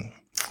Burton.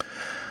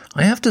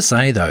 I have to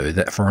say, though,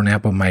 that for an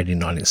album made in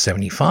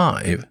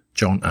 1975,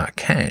 John R.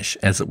 Cash,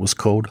 as it was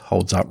called,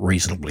 holds up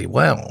reasonably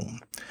well.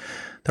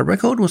 The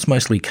record was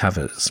mostly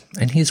covers,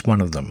 and here's one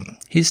of them,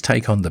 his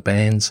take on the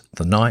band's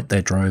The Night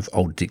They Drove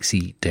Old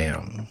Dixie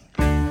Down.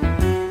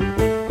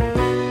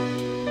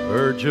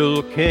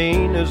 Virgil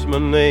Kane is my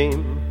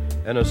name,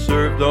 and I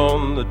served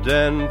on the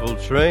Danville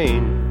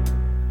train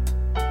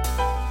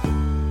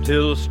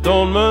till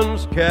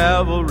Stoneman's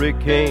cavalry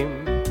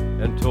came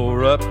and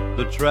tore up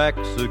the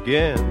tracks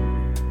again.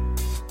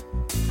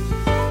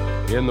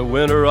 In the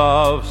winter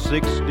of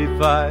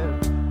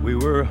 '65, we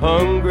were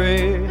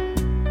hungry,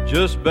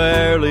 just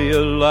barely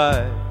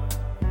alive.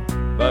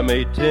 By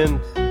May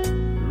 10th,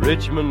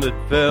 Richmond had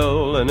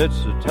fell, and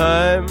it's a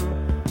time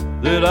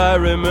that I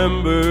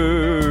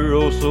remember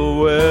oh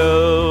so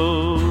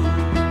well.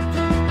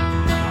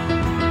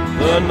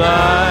 The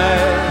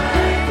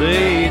night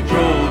they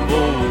drove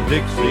old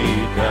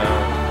Dixie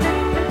down,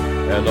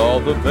 and all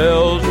the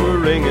bells were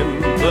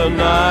ringing. The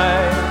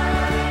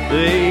night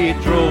they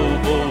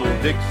drove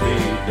old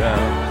Dixie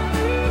down,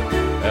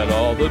 and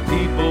all the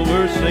people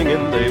were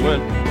singing. They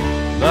went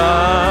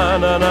na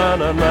na na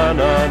na na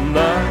na na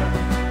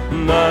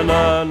na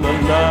na na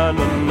na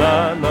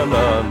na na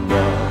na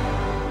na.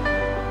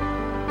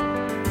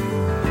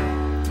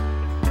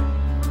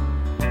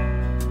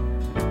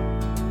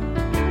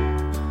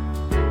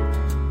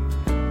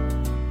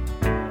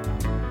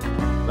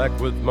 Back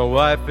with my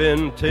wife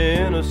in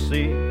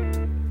Tennessee,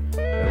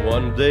 and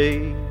one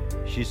day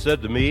she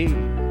said to me,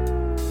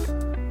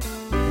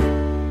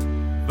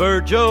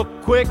 Virgil,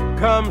 quick,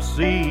 come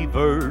see,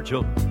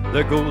 Virgil,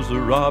 there goes a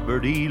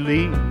Robert E.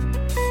 Lee.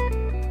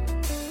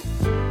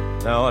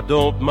 Now I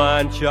don't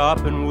mind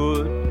chopping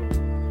wood,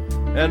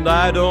 and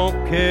I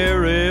don't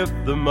care if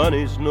the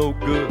money's no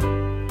good.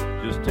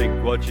 Just take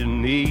what you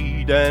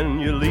need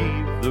and you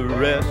leave the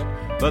rest.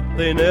 But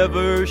they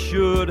never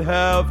should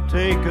have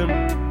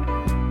taken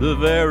the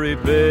very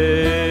best.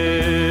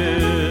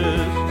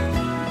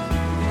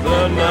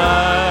 The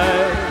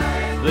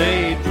night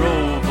they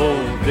drove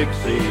old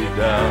Dixie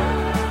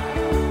down,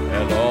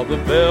 and all the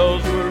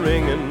bells were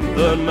ringing.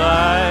 The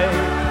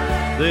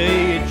night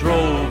they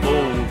drove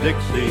old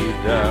Dixie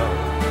down,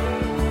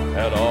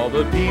 and all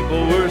the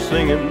people were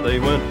singing. They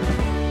went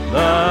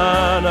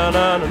na na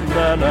na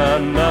na na na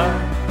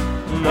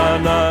na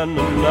na na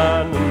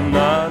na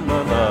na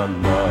na na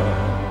na.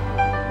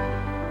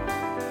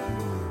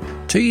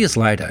 2 years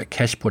later,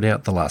 Cash put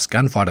out The Last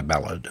Gunfighter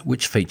Ballad,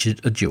 which featured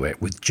a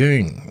duet with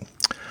June.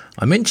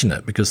 I mention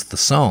it because the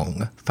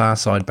song, Far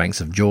Side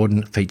Banks of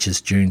Jordan, features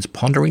June's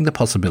pondering the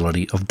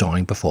possibility of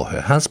dying before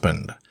her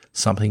husband,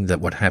 something that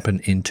would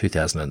happen in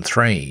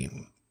 2003.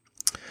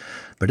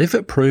 But if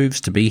it proves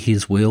to be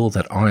his will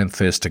that I am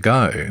first to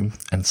go,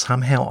 and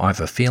somehow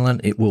I've a feeling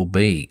it will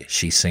be,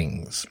 she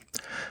sings.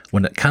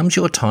 When it comes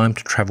your time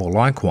to travel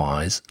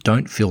likewise,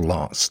 don't feel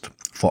lost,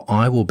 for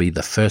I will be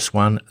the first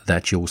one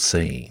that you'll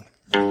see.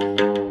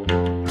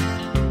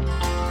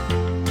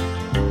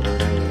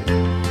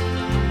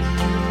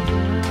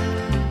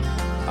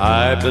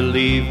 I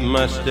believe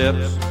my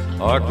steps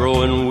are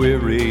growing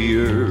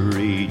wearier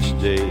each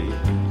day.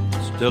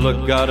 Still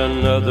I've got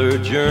another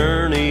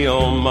journey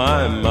on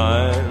my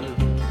mind.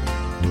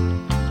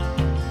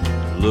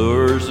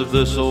 lures of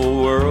this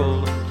old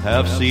world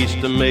have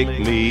ceased to make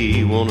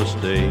me want to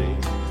stay,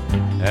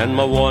 and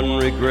my one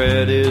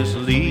regret is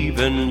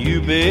leaving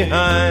you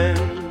behind.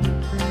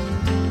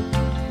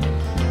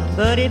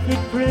 But if it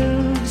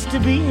proves to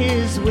be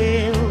His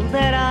will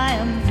that I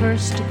am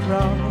first to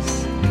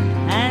cross,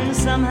 and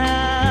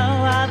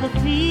somehow I've a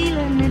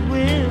feeling it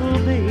will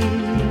be,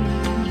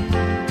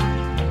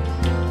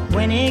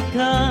 when it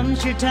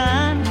comes your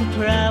time to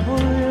travel,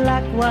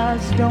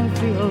 likewise don't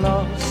feel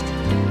lost,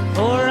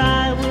 for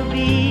I will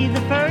be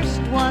the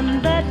first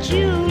one that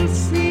you'll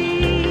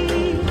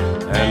see.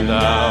 And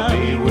I'll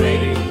be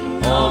waiting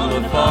on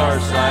the far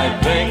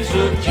side banks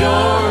of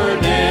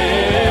Jordan.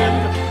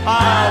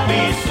 I'll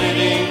be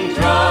sitting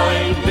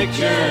drawing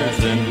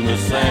pictures in the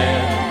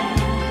sand.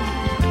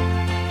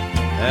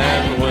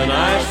 And when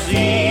I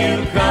see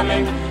you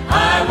coming,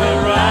 I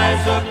will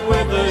rise up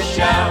with a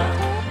shout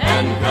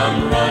and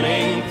come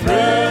running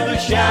through the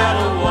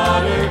shallow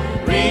water,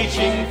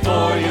 reaching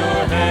for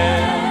your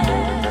hand.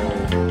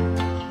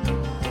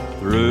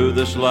 Through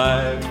this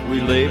life we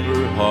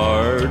labor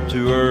hard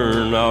to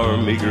earn our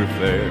meager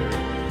fare.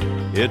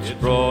 It's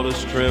brought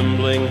us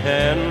trembling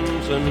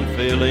hands and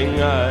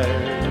failing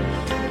eyes.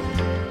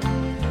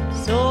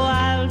 So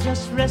I'll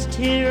just rest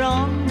here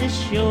on this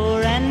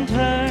shore and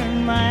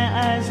turn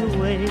my eyes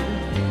away.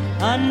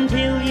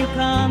 Until you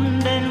come,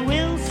 then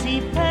we'll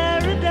see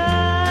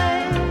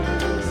paradise.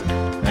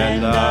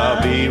 And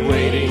I'll be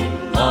waiting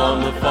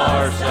on the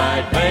far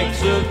side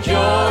banks of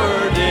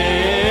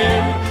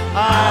Jordan.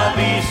 I'll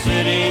be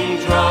sitting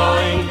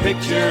drawing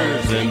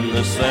pictures in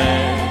the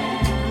sand.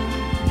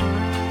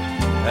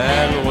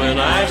 And when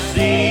I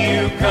see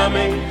you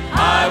coming,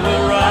 I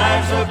will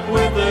rise up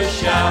with a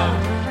shout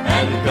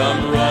and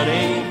come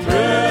running through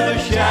the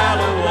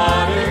shallow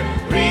water,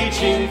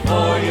 reaching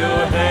for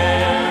your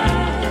hand.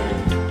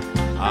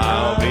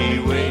 I'll be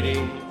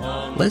waiting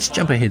on... Let's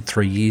jump ahead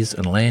 3 years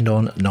and land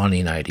on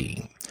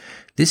 1980.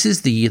 This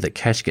is the year that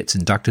Cash gets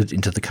inducted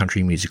into the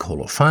Country Music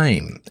Hall of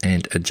Fame,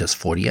 and at just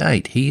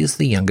 48, he is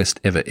the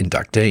youngest ever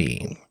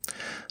inductee.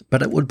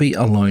 But it would be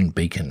a lone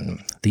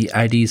beacon. The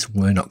 80s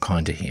were not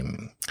kind to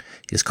him.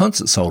 His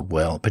concerts sold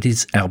well, but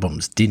his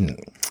albums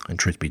didn't, and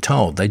truth be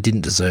told, they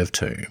didn't deserve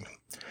to.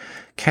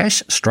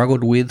 Cash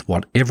struggled with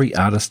what every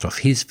artist of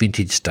his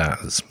vintage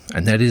does,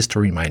 and that is to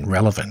remain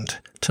relevant,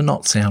 to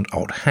not sound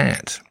old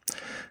hat.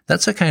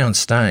 That's okay on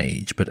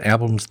stage, but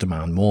albums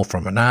demand more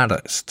from an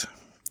artist.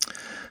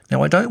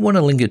 Now, I don't want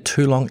to linger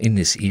too long in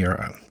this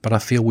era, but I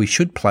feel we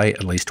should play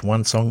at least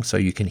one song so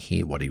you can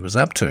hear what he was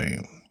up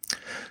to.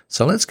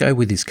 So let's go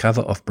with his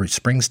cover of Bruce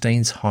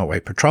Springsteen's Highway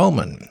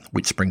Patrolman,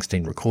 which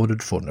Springsteen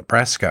recorded for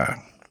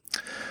Nebraska.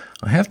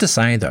 I have to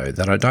say, though,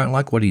 that I don't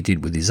like what he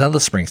did with his other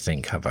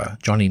Springsteen cover,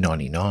 Johnny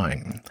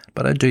 99,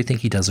 but I do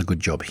think he does a good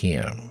job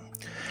here.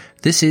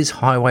 This is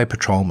Highway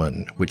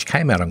Patrolman, which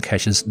came out on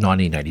Cash's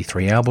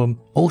 1983 album,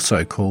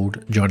 also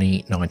called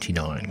Johnny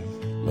 99.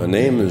 My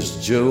name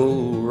is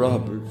Joe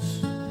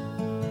Roberts.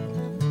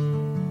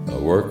 I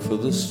work for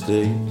the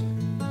state.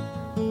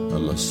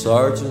 I'm a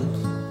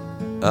sergeant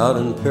out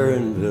in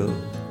Perrineville,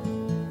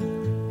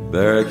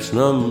 barracks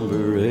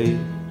number 8.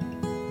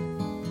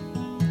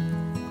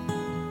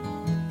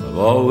 I've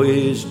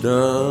always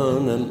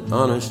done an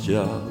honest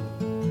job,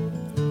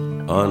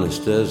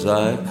 honest as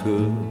I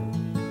could.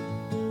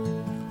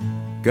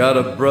 Got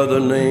a brother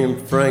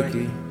named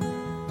Frankie.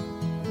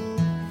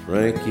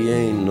 Frankie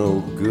ain't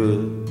no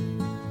good.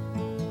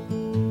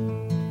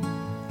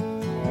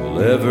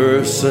 Well,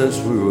 ever since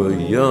we were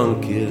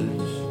young kids,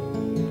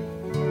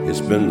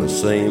 it's been the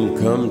same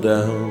come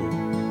down.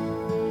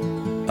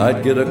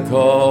 I'd get a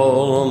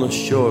call on the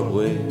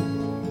shortwave,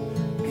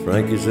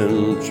 Frankie's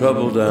in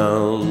trouble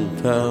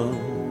downtown.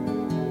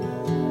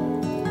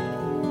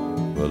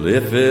 Well,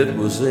 if it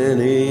was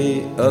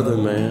any other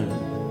man,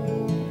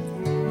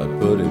 I'd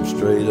put him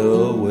straight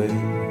away.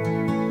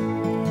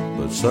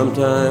 But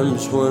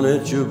sometimes when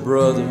it's your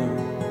brother,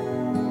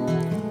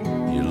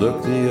 you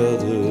look the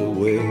other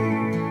way.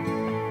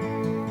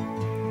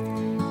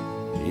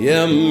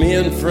 Yeah, me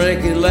and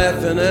Frankie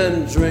laughing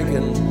and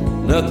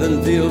drinking,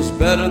 nothing feels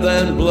better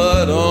than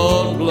blood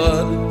on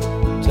blood.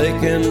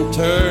 Taking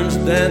turns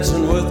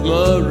dancing with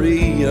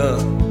Maria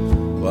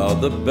while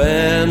the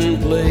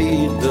band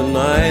played the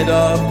night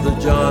of the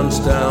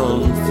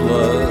Johnstown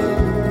flood.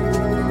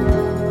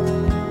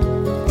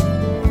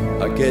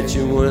 I catch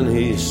him when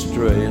he's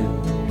straying,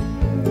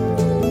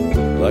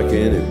 like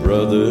any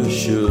brother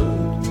should.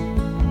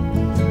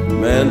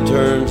 Man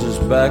turns his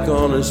back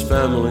on his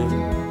family,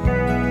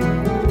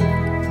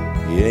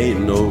 he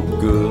ain't no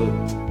good.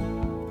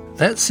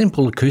 That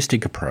simple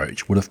acoustic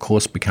approach would of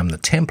course become the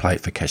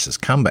template for Cash's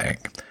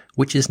comeback,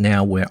 which is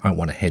now where I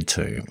want to head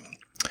to.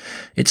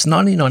 It's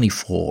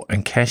 1994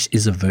 and Cash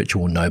is a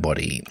virtual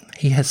nobody.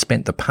 He has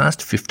spent the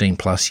past 15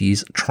 plus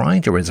years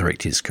trying to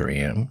resurrect his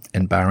career,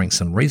 and barring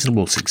some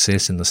reasonable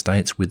success in the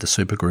States with the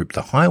supergroup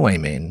The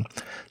Highwaymen,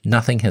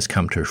 nothing has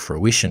come to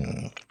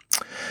fruition.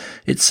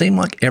 It seemed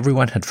like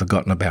everyone had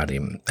forgotten about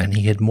him, and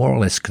he had more or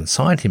less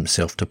consigned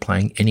himself to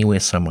playing anywhere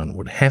someone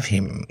would have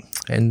him,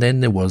 and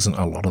then there wasn't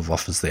a lot of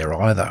offers there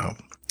either.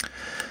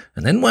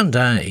 And then one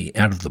day,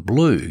 out of the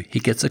blue, he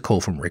gets a call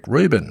from Rick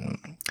Rubin.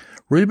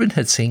 Rubin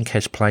had seen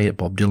Cash play at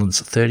Bob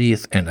Dylan's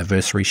 30th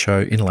anniversary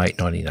show in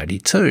late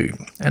 1982,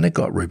 and it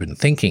got Rubin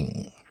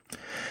thinking.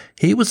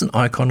 He was an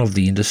icon of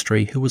the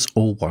industry who was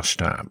all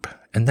washed up,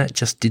 and that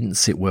just didn't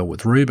sit well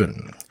with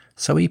Rubin,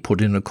 so he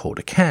put in a call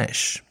to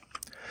Cash.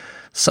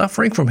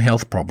 Suffering from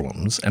health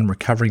problems and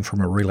recovering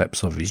from a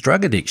relapse of his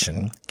drug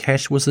addiction,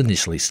 Cash was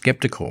initially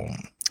sceptical.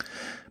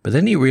 But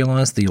then he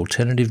realised the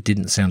alternative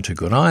didn't sound too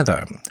good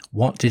either.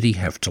 What did he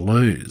have to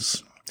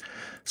lose?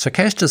 So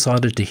Cash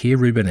decided to hear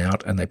Rubin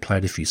out, and they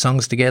played a few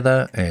songs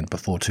together, and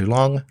before too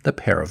long, the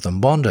pair of them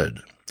bonded.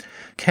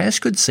 Cash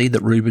could see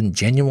that Rubin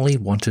genuinely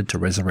wanted to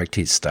resurrect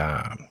his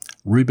star.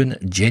 Rubin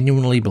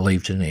genuinely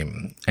believed in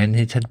him, and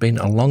it had been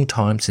a long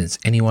time since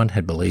anyone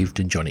had believed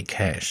in Johnny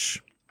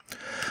Cash.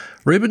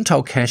 Rubin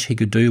told Cash he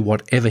could do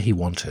whatever he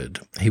wanted.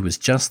 He was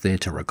just there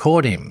to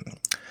record him.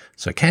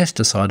 So Cash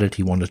decided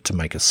he wanted to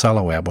make a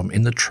solo album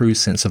in the true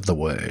sense of the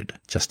word,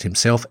 just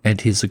himself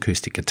and his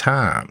acoustic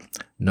guitar,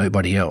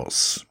 nobody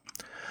else.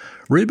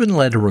 Rubin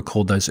later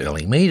recalled those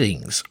early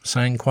meetings,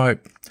 saying, quote,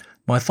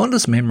 "My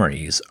fondest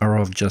memories are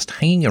of just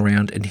hanging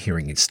around and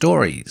hearing his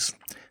stories.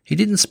 He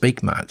didn't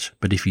speak much,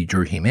 but if you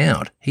drew him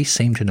out, he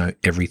seemed to know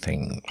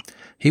everything.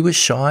 He was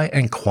shy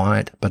and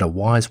quiet, but a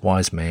wise,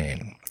 wise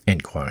man."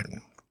 End quote.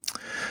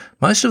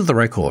 Most of the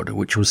record,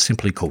 which was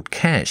simply called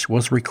Cash,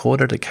 was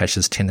recorded at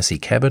Cash's Tennessee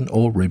cabin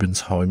or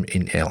Rubin's home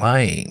in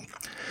LA.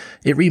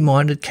 It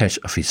reminded Cash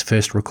of his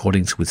first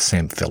recordings with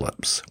Sam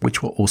Phillips,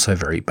 which were also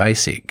very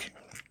basic.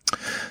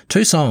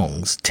 Two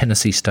songs,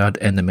 Tennessee Stud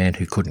and The Man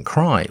Who Couldn't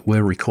Cry,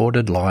 were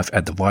recorded live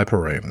at the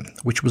Viper Room,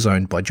 which was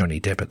owned by Johnny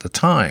Depp at the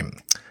time,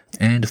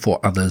 and 4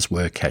 others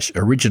were Cash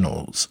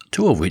originals,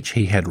 2 of which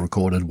he had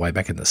recorded way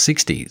back in the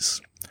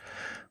 60s.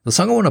 The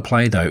song I want to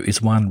play, though,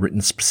 is one written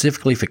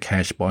specifically for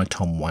Cash by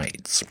Tom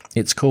Waits.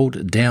 It's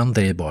called Down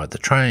There by the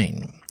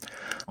Train.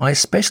 I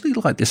especially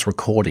like this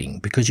recording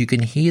because you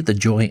can hear the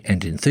joy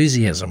and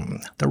enthusiasm,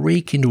 the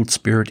rekindled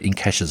spirit in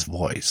Cash's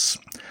voice.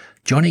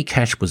 Johnny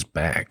Cash was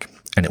back,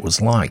 and it was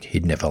like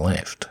he'd never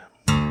left.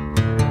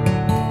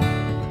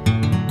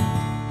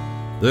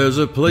 There's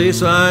a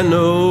place I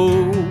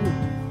know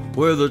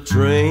where the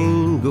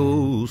train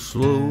goes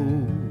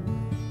slow,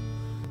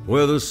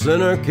 where the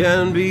sinner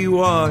can be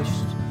washed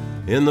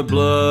in the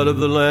blood of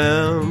the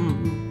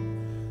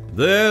Lamb.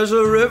 There's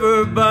a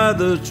river by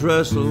the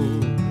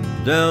trestle,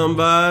 down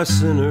by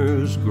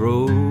Sinner's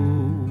Grove,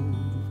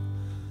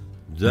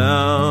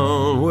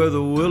 down where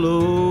the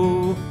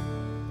willow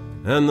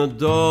and the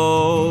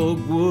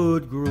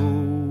dogwood grow.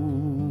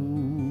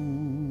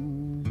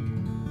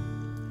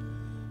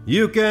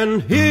 You can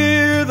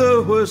hear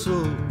the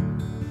whistle,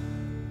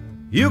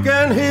 you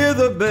can hear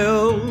the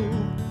bell,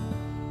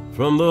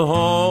 from the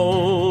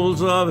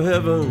halls of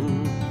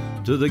heaven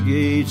to the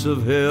gates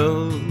of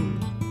hell.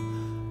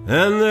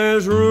 And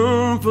there's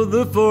room for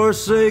the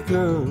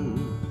forsaken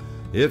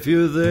if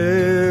you're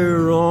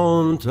there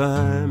on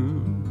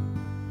time.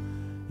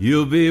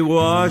 You'll be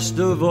washed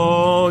of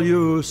all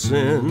your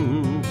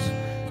sins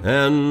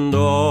and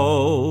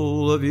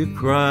all of your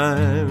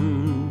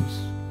crimes.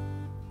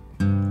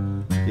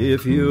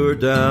 If you're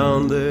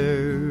down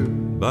there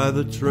by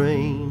the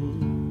train,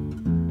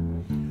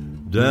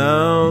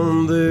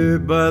 down there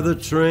by the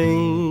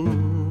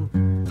train,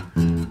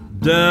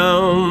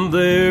 down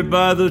there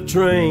by the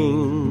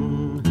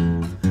train,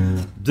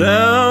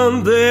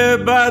 down there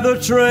by the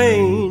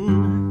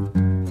train,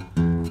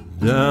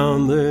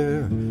 down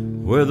there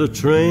where the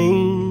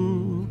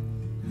train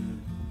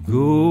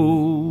goes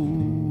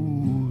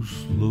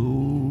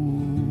slow.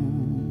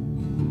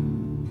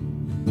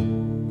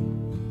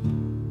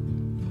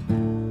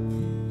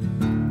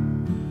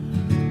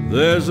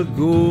 There's a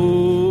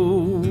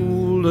golden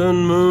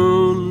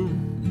moon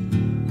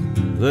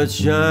that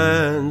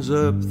shines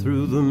up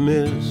through the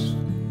mist,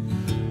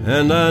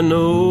 and I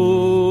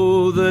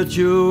know that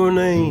your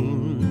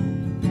name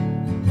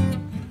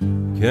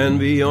can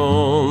be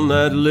on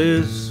that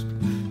list.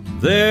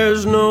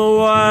 There's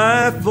no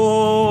eye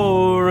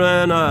for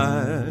an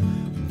eye,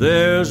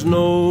 there's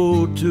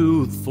no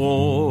tooth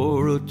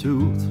for a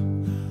tooth.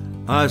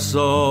 I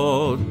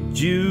saw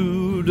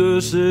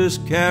Judas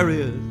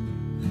Iscariot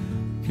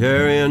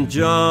carrying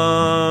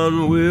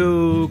John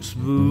Wilkes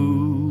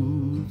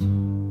Booth.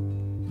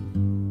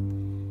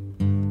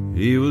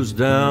 He was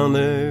down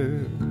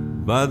there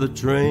by the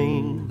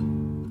train,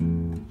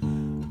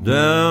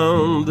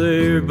 down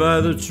there by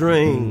the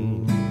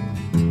train,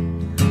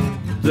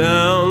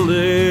 down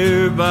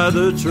there by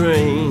the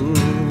train,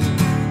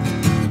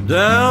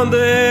 down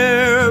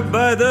there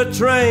by the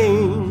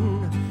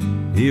train.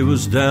 He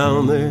was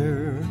down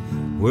there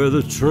where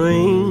the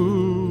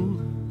train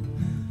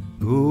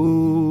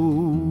goes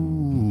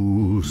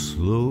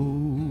slow.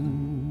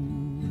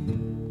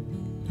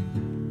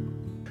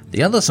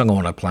 The other song I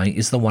want to play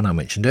is the one I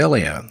mentioned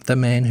earlier, The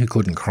Man Who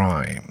Couldn't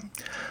Cry.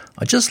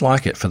 I just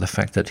like it for the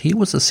fact that here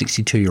was a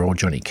 62-year-old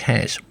Johnny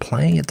Cash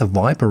playing at the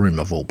Viper Room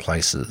of all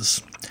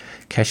places.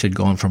 Cash had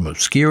gone from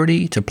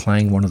obscurity to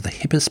playing one of the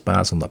hippest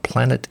bars on the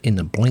planet in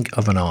the blink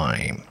of an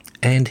eye,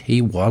 and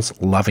he was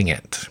loving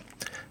it.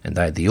 And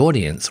they, the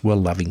audience, were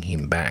loving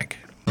him back.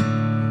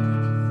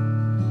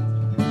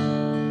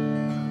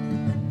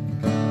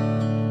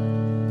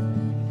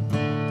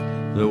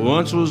 There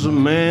once was a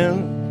man,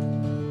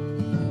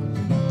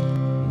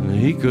 and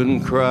he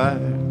couldn't cry.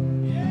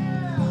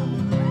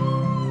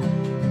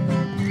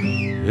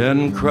 He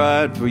hadn't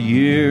cried for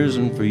years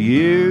and for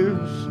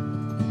years.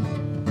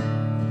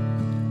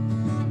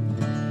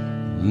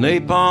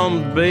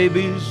 Napalm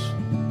babies,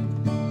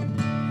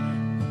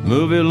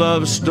 movie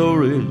love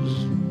stories,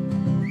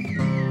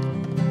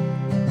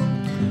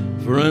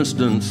 for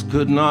instance,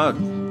 could not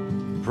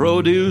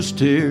produce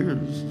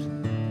tears.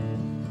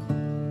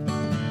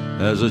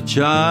 As a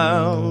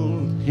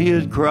child, he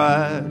had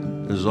cried,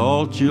 as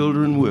all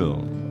children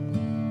will.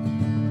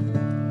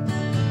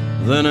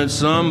 Then at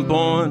some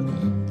point,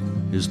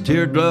 his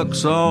tear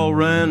ducts all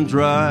ran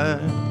dry.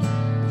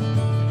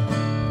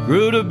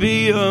 Grew to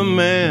be a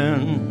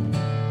man,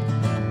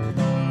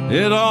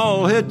 it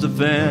all hit the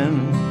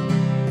fan.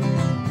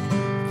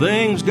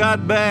 Things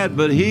got bad,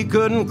 but he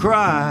couldn't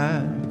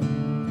cry.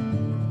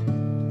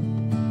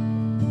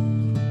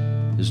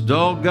 His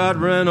dog got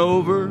ran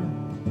over,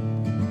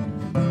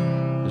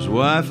 his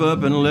wife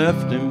up and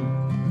left him.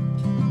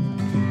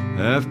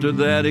 After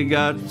that he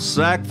got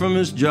sacked from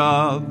his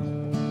job,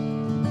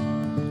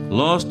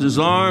 lost his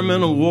arm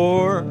in a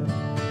war,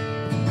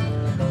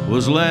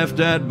 was laughed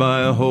at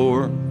by a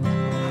whore.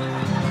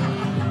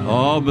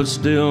 Oh, but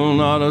still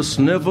not a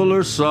sniffle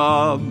or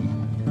sob.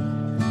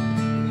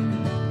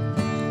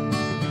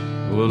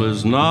 Well,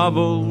 his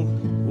novel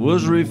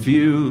was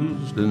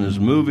refused and his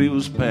movie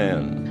was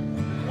panned.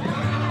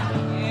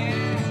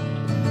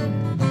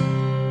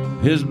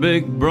 His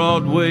big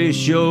Broadway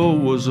show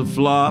was a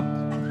flop.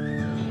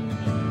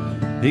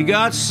 He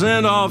got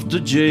sent off to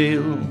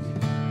jail.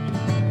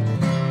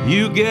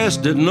 You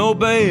guessed it, no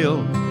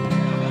bail.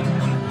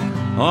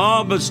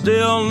 Oh, but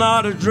still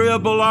not a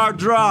dribble or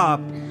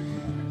drop.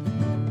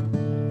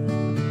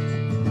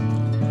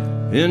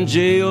 In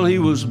jail he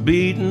was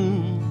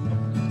beaten,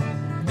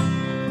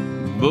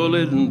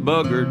 bullied and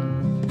buggered,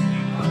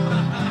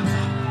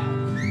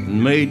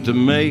 and made to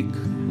make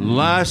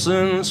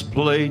license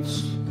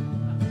plates.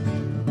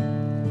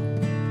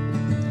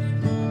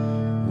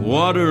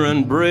 Water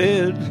and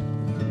bread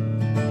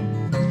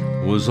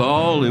was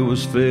all he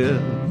was fed.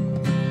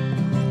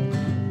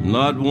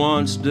 Not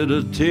once did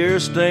a tear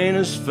stain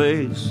his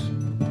face.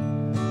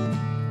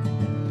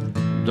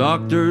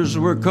 Doctors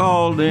were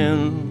called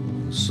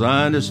in,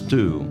 scientists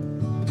too.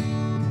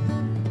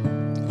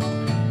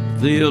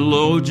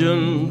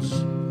 Theologians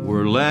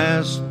were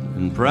last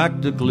and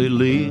practically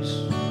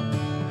least.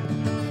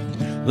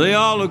 They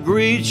all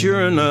agreed,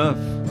 sure enough,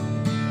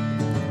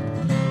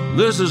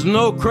 this is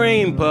no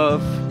cream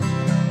puff.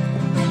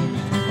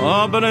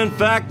 Oh, but in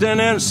fact an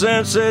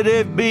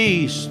insensitive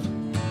beast.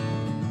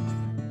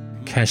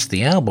 Cash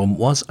the Album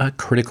was a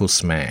critical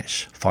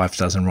smash. 5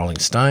 stars in Rolling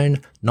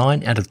Stone,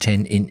 9 out of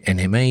 10 in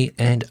NME,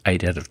 and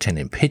 8 out of 10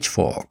 in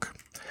Pitchfork.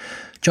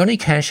 Johnny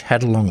Cash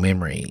had a long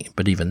memory,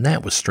 but even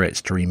that was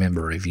stretched to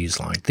remember reviews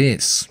like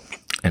this.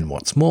 And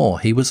what's more,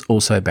 he was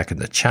also back in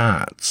the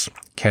charts.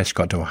 Cash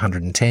got to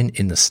 110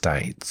 in the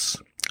States.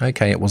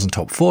 Okay, it wasn't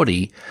top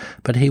 40,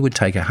 but he would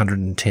take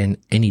 110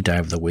 any day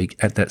of the week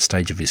at that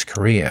stage of his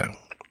career.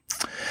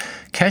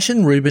 Cash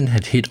and Rubin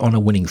had hit on a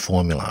winning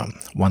formula,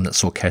 one that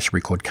saw Cash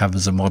record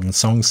covers of modern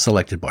songs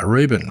selected by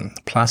Rubin,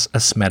 plus a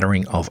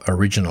smattering of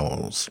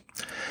originals.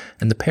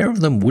 And the pair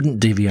of them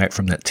wouldn't deviate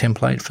from that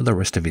template for the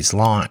rest of his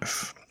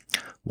life.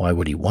 Why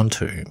would he want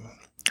to?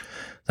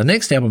 The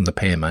next album the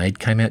pair made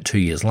came out 2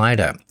 years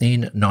later,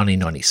 in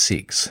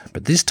 1996,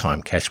 but this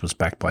time Cash was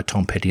backed by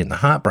Tom Petty and the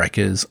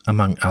Heartbreakers,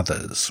 among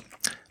others,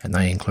 and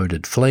they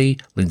included Flea,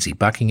 Lindsey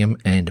Buckingham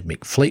and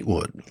Mick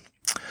Fleetwood.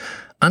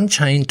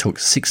 Unchained took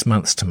 6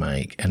 months to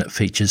make, and it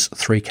features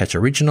 3 Cash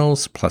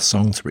originals, plus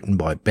songs written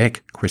by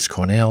Beck, Chris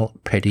Cornell,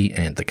 Petty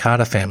and the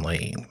Carter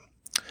Family.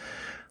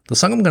 The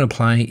song I'm going to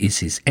play is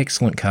his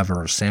excellent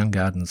cover of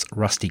Soundgarden's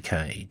Rusty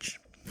Cage.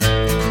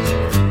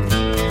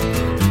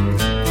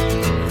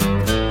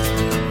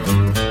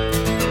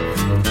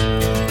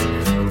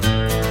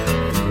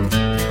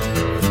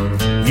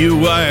 You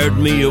wired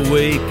me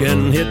awake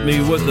and hit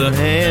me with a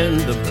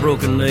hand of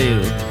broken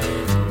nails.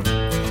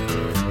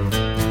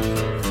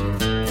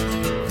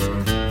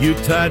 You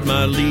tied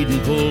my lead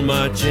and pulled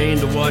my chain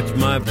to watch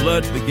my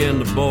blood begin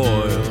to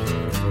boil.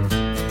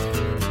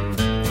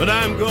 But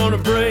I'm gonna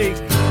break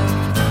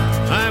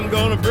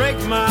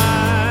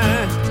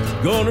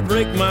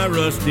my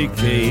rusty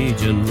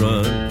cage and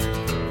run.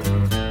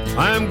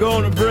 I'm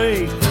gonna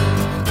break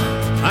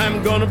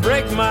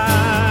my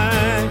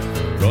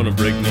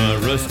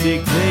rusty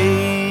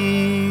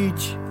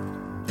cage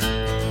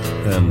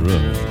and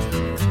run.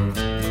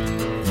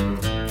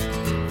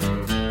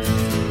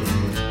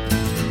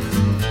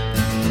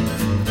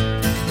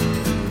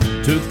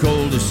 Too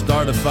cold to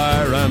start a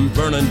fire. I'm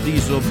burning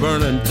diesel,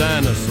 burning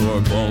dinosaur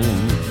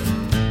bones.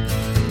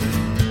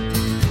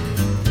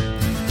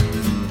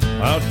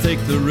 I'll take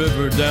the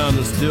river down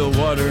to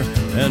Stillwater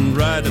and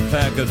ride a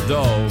pack of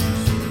dogs.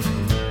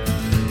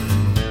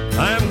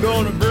 I'm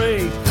gonna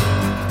break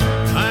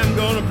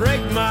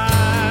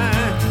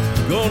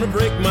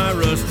my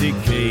rusty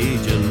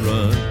cage and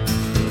run.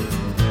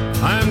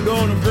 I'm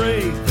gonna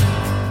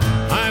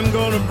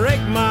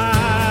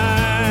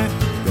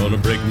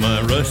break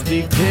my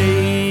rusty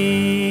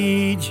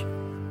cage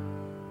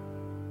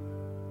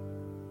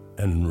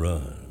and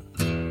run.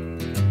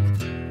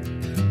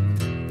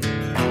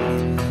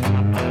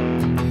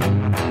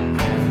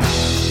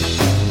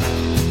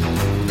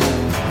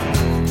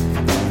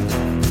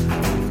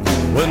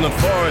 When the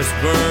forest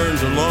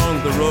burns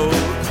along the road,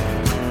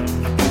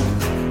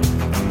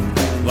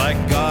 like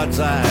God's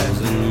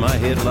eyes in my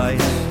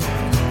headlights,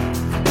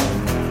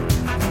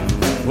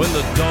 when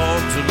the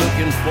dogs are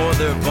looking for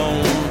their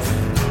bones,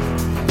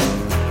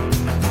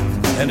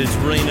 and it's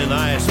raining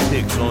ice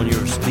picks on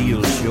your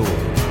steel shore,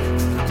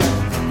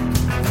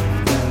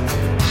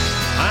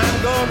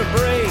 I'm gonna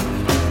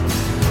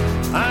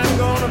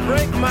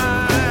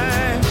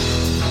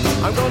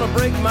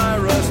break my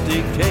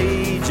rusty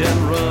cage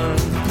and run.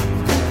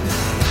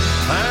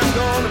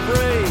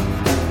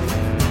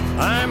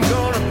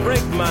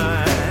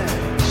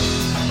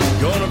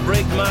 I'm gonna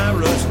break my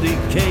rusty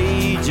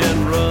cage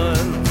and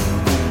run.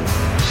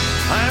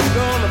 I'm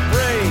gonna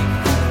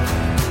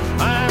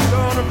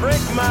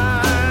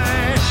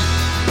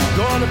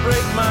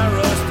break my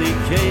rusty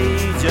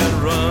cage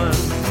and run.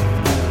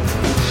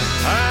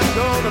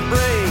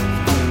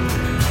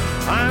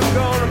 I'm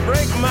gonna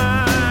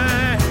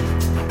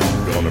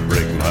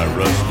break my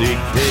rusty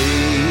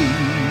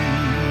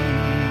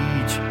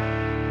cage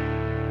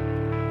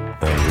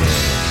and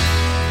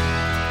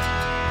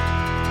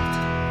run.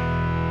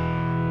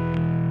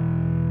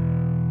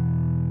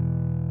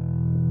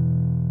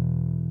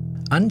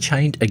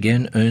 Unchained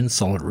again earned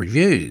solid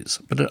reviews,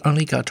 but it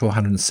only got to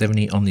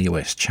 170 on the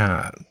US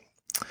chart.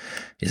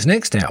 His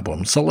next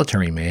album,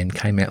 Solitary Man,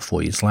 came out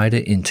 4 years later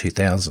in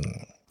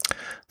 2000.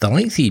 The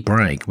lengthy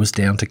break was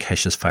down to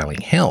Cash's failing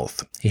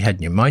health. He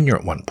had pneumonia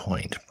at one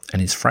point, and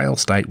his frail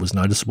state was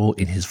noticeable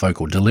in his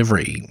vocal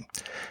delivery.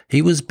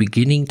 He was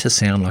beginning to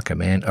sound like a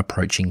man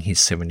approaching his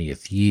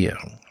 70th year.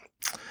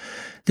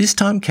 This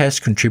time Cash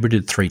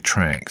contributed 3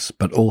 tracks,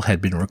 but all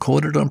had been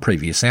recorded on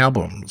previous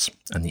albums,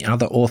 and the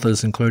other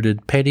authors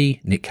included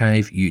Petty, Nick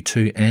Cave,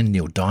 U2 and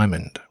Neil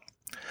Diamond.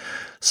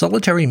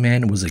 Solitary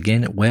Man was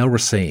again well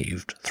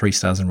received, 3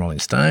 stars in Rolling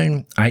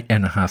Stone,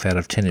 8.5 out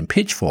of 10 in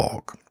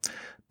Pitchfork.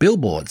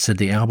 Billboard said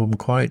the album,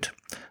 quote,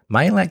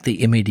 may lack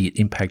the immediate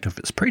impact of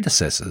its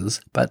predecessors,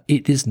 but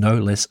it is no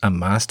less a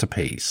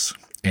masterpiece,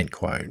 end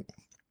quote.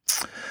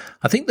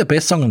 I think the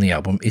best song on the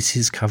album is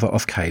his cover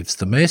of Cave's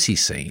The Mercy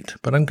Seat,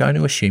 but I'm going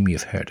to assume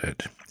you've heard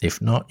it.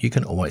 If not, you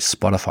can always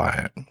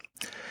Spotify it.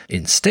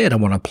 Instead, I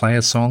want to play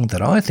a song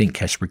that I think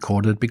Cash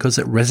recorded because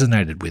it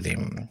resonated with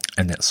him,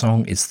 and that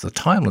song is the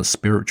timeless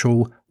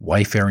spiritual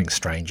Wayfaring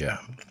Stranger.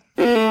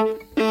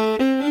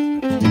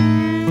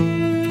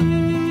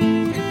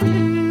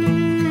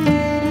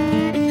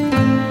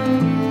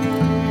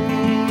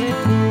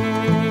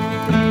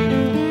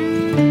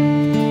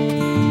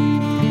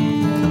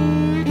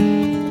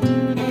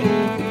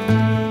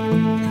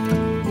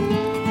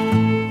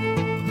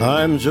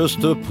 I'm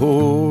just a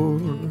poor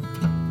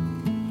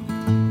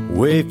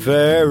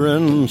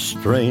wayfaring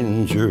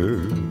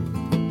stranger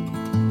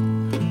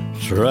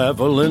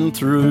traveling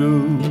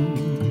through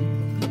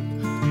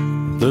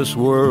this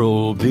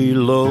world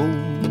below.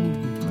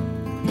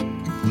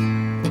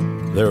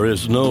 There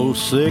is no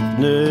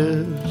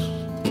sickness,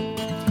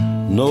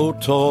 no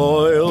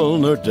toil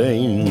nor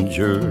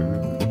danger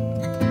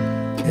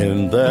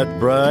in that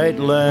bright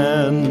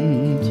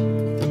land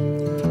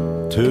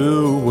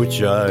to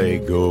which I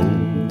go.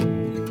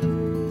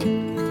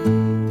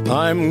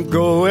 I'm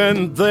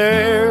going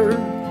there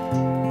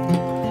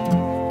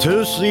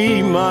to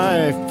see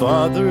my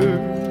father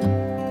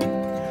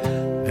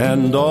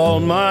and all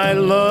my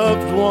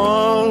loved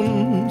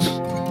ones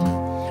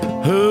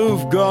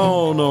who've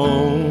gone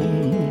on.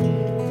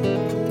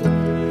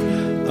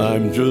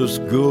 I'm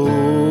just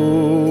going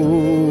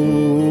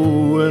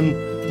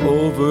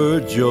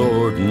over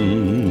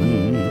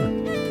Jordan.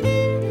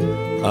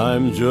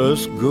 I'm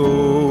just going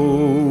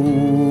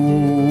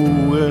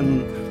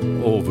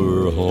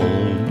over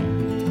home.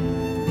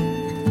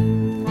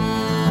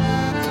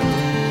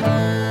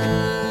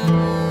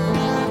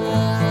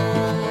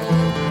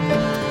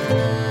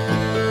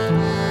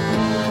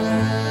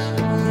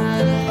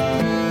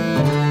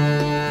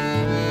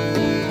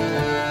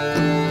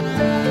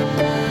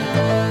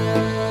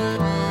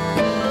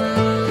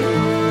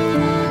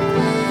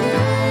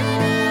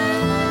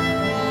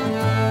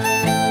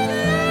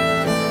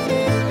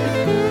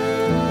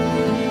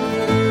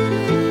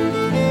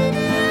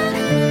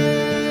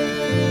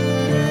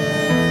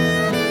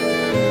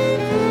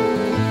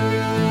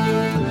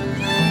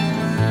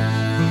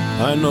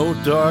 I know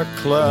dark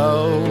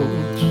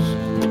clouds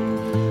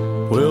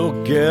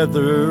will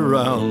gather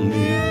round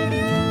me.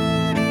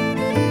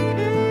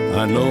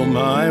 I know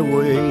my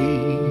way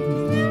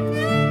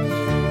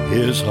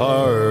is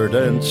hard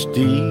and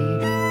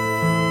steep,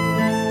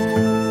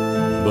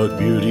 but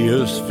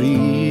beauteous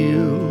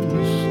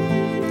fields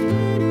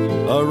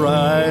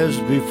arise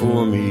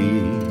before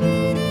me,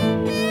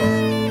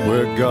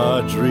 where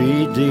God's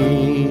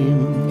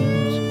redeemed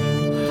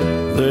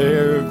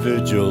their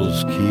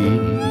vigils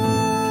keep.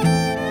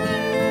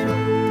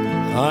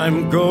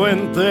 I'm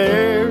going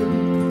there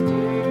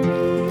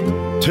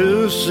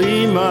to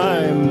see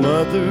my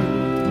mother.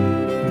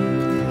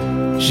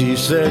 She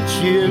said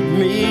she'd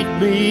meet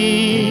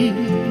me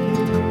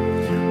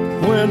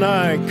when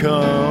I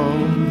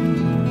come.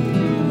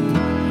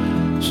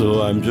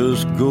 So I'm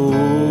just going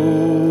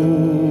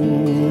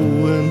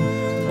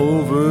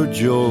over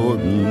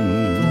Jordan.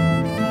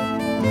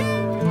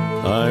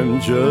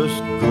 I'm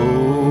just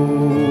going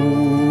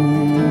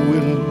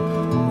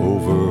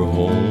over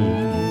home.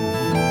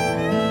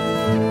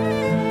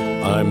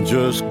 I'm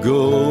just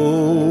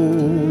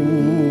going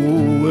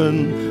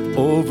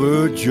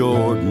over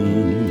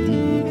Jordan.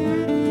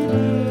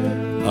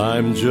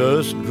 I'm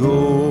just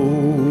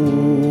going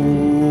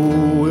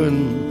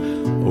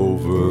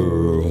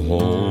over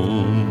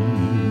home.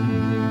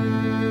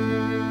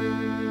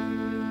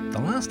 The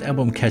last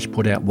album Cash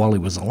put out while he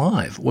was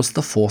alive was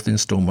the fourth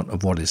instalment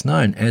of what is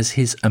known as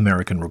his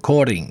American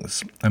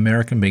recordings,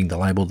 American being the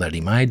label that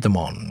he made them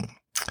on.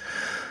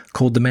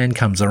 Called The Man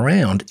Comes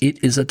Around,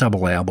 it is a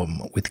double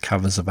album with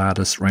covers of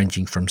artists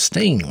ranging from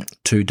Sting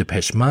to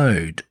Depeche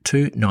Mode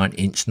to Nine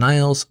Inch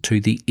Nails to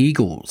The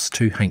Eagles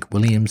to Hank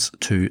Williams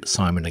to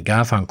Simon &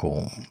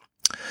 Garfunkel.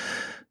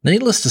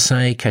 Needless to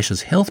say,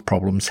 Cash's health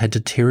problems had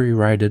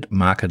deteriorated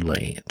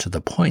markedly to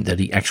the point that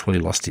he actually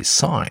lost his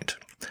sight.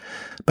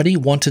 But he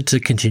wanted to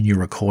continue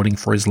recording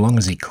for as long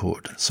as he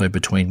could, so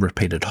between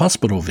repeated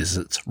hospital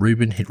visits,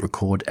 Reuben hit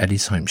record at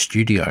his home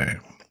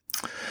studio.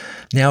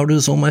 Now, it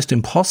is almost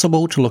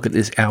impossible to look at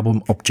this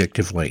album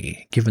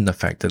objectively, given the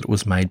fact that it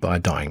was made by a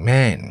dying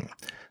man.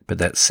 But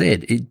that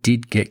said, it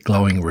did get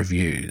glowing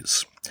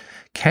reviews.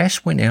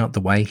 Cash went out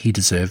the way he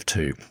deserved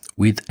to,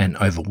 with an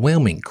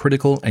overwhelming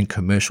critical and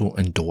commercial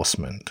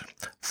endorsement.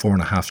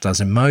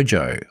 4.5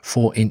 Mojo,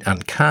 4 in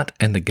Uncut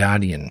and The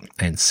Guardian,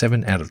 and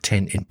 7 out of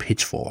 10 in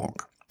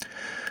Pitchfork.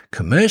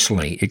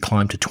 Commercially, it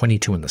climbed to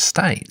 22 in the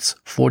States,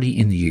 40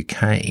 in the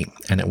UK,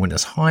 and it went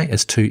as high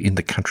as 2 in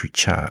the country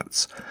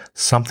charts,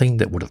 something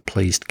that would have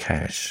pleased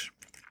Cash.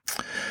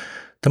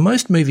 The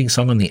most moving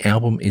song on the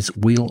album is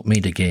We'll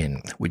Meet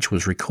Again, which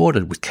was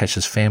recorded with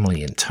Cash's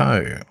family in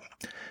tow.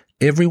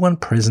 Everyone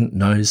present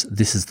knows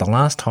this is the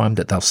last time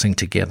that they'll sing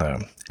together,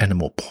 and a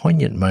more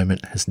poignant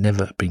moment has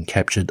never been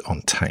captured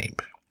on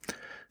tape.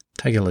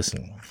 Take a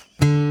listen.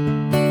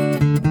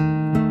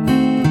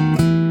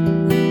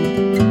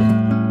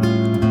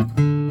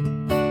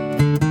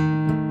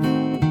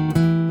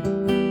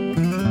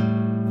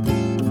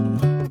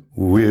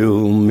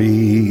 We'll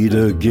meet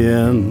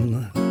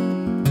again,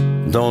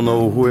 don't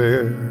know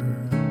where,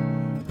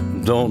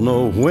 don't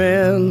know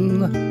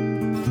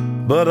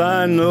when, but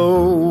I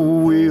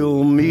know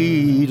we'll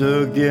meet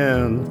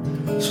again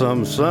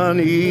some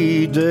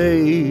sunny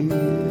day.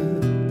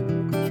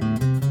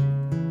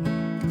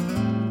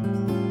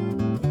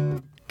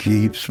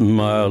 Keep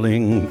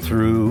smiling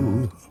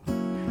through,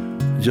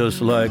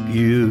 just like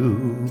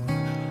you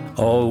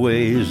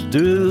always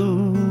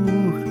do,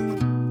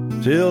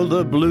 till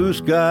the blue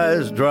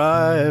skies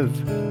drive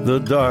the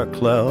dark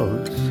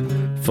clouds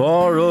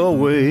far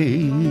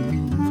away.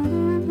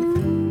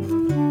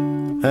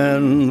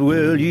 And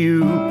will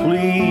you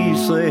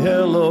please say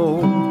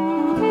hello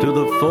to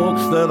the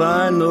folks that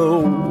I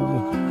know?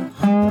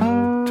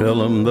 Tell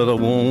them that I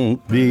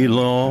won't be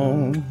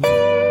long,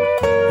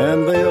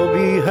 and they'll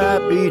be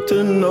happy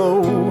to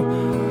know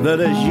that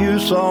as you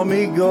saw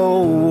me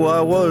go,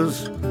 I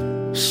was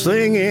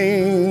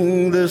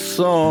singing this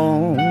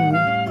song.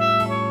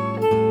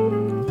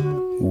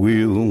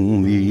 We'll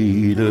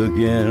meet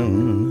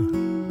again,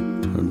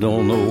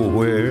 don't know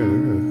where,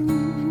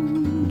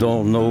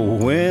 don't know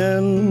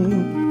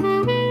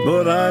when,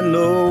 but I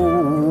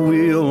know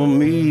we'll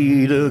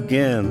meet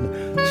again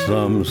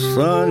some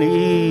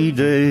sunny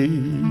day.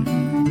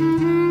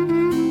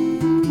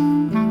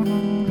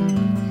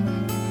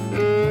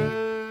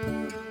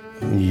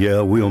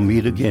 Yeah, we'll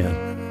meet again.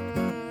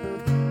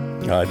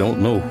 I don't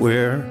know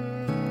where,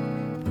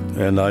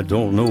 and I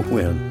don't know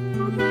when,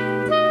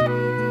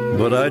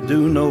 but I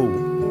do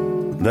know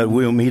that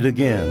we'll meet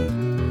again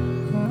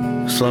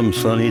some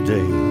sunny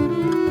day.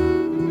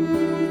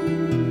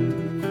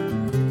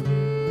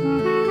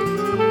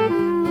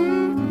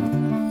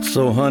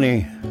 So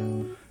honey,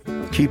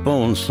 keep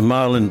on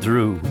smiling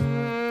through,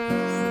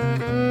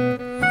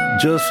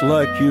 just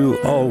like you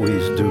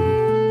always do,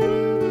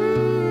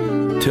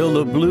 till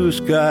the blue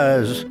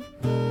skies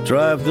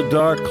drive the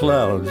dark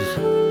clouds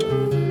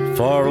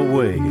far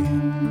away.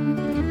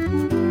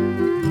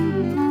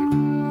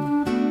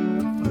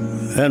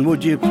 And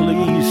would you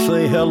please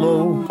say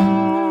hello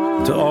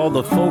to all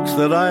the folks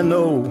that I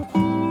know,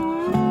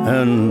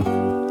 and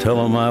tell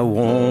them I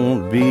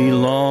won't be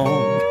long.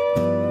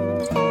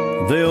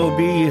 They'll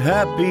be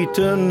happy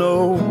to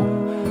know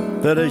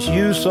that as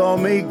you saw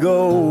me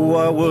go,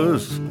 I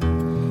was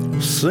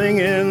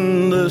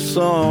singing this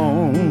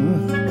song.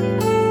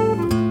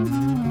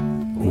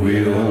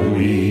 We'll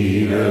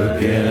meet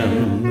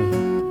again,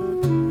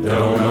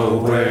 don't know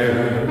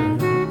where,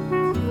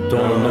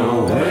 don't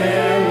know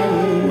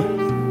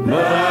when,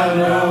 but I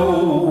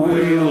know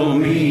we'll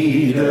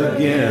meet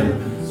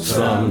again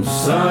some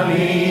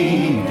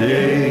sunny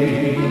day.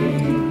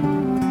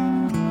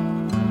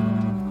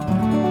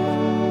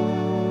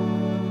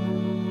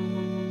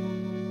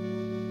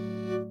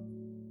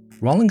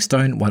 Rolling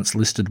Stone once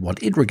listed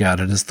what it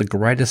regarded as the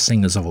greatest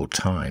singers of all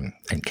time,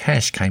 and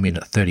Cash came in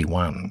at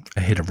 31,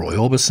 ahead of Roy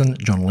Orbison,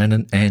 John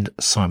Lennon and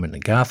Simon &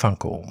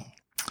 Garfunkel.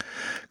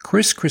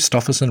 Chris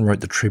Christopherson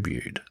wrote the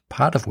tribute,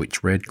 part of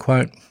which read,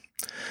 quote,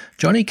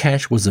 Johnny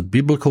Cash was a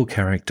biblical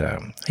character.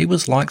 He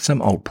was like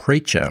some old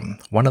preacher,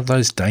 one of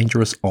those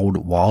dangerous old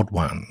wild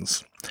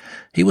ones.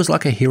 He was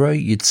like a hero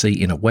you'd see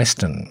in a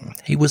western.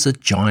 He was a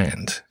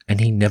giant,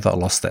 and he never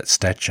lost that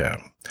stature.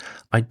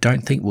 I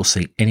don't think we'll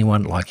see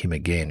anyone like him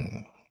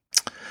again.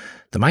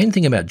 The main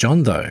thing about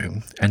John,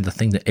 though, and the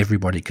thing that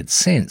everybody could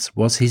sense,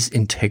 was his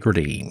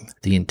integrity.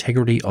 The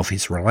integrity of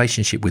his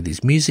relationship with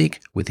his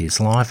music, with his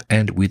life,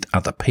 and with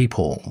other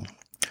people.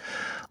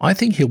 I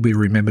think he'll be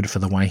remembered for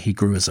the way he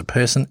grew as a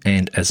person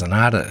and as an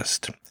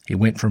artist. He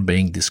went from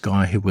being this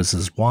guy who was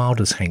as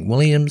wild as Hank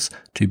Williams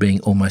to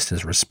being almost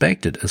as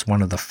respected as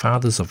one of the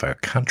fathers of our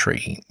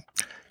country.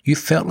 You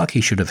felt like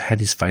he should have had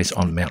his face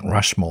on Mount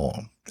Rushmore,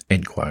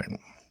 end quote.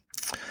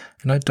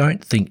 And I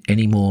don't think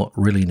any more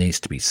really needs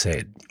to be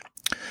said.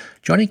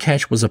 Johnny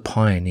Cash was a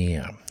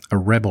pioneer, a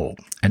rebel,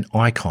 an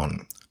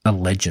icon, a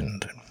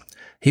legend.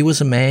 He was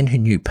a man who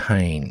knew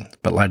pain,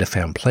 but later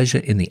found pleasure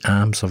in the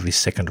arms of his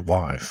second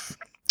wife.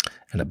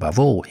 And above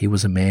all, he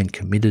was a man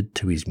committed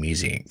to his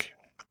music.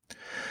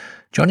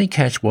 Johnny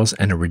Cash was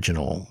an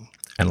original,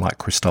 and like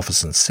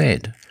Christopherson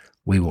said,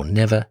 we will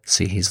never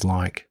see his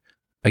like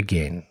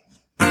again.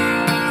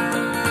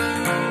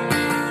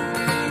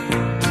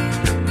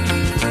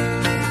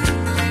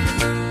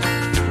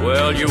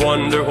 Well, you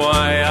wonder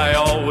why I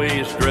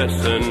always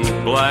dress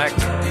in black,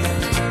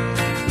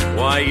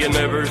 why you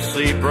never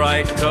see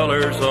bright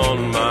colors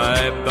on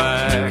my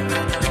back,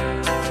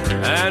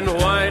 and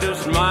why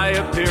does my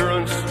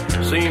appearance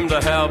seem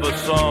to have a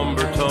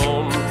somber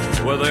tone?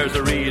 Well, there's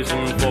a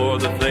reason for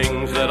the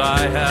things that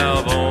I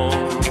have on.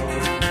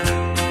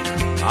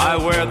 I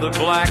wear the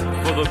black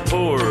for the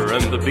poor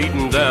and the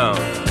beaten down,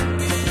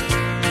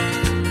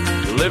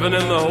 living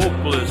in the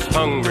hopeless,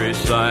 hungry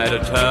side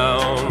of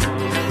town.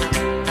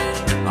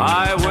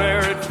 I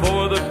wear it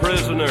for the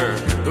prisoner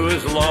who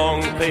has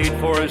long paid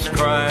for his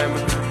crime,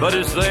 but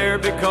is there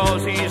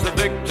because he's a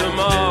victim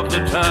of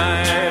the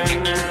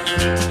time.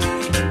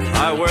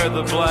 I wear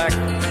the black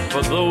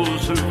for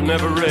those who've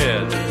never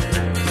read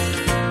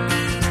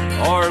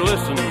or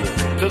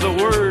listened to the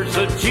words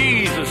that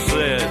Jesus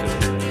said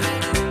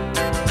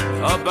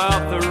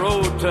about the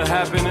road to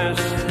happiness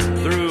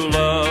through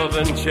love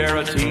and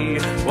charity.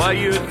 Why,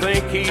 you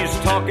think he's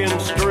talking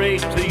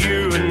straight to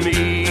you and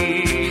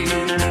me.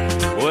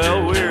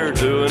 Well, we're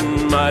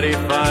doing mighty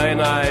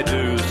fine, I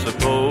do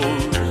suppose,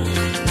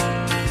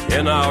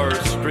 in our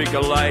streak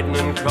of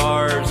lightning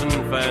cars and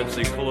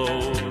fancy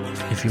clothes.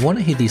 If you want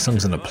to hear these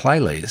songs in a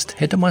playlist,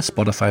 head to my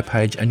Spotify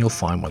page and you'll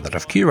find one that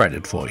I've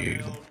curated for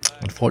you.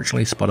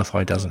 Unfortunately,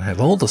 Spotify doesn't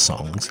have all the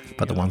songs,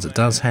 but the ones it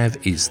does have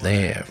is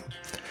there.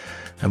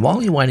 And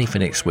while you're waiting for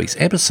next week's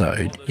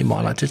episode, you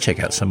might like to check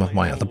out some of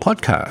my other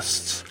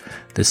podcasts.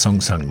 There's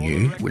Song Sung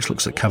New, which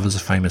looks at covers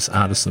of famous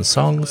artists and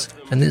songs,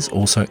 and there's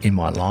also In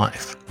My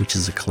Life, which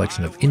is a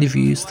collection of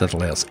interviews that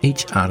allows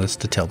each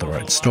artist to tell their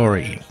own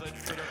story.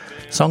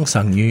 Song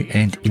Sung New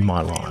and In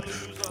My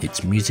Life.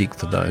 It's music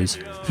for those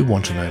who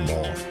want to know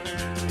more.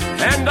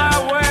 And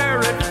I wear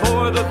it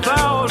for the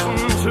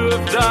thousands who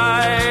have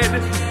died,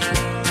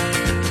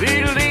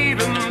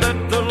 believing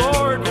that the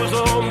Lord was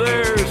on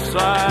their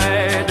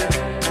side.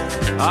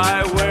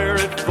 I wear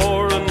it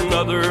for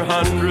another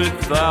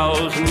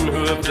 100,000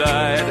 who have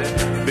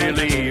died,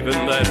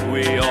 believing that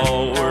we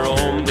all were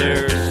on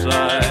their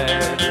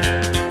side.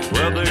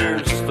 Well,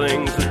 there's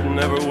things that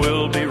never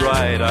will be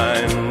right,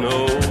 I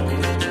know,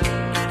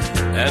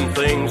 and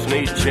things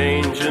need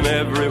changing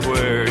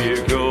everywhere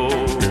you go.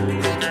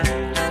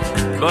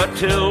 But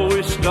till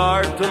we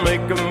start to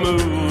make a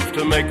move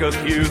to make a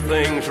few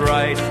things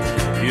right,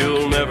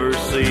 you'll never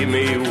see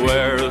me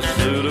wear a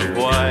suit of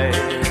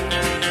white.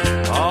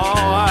 Oh,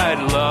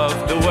 I'd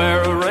love to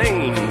wear a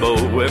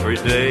rainbow every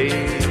day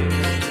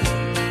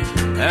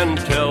and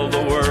tell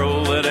the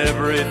world that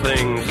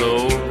everything's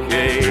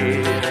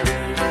okay.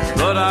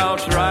 But I'll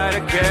try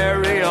to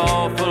carry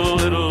off a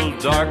little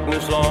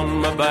darkness on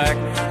my back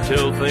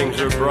till things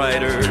are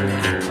brighter.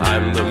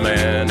 I'm the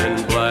man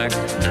in black.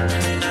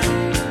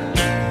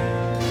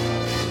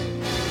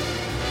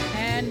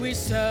 And we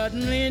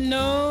suddenly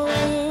know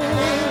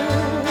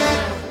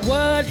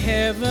what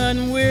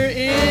heaven we're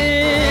in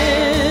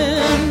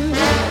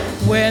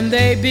when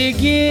they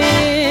begin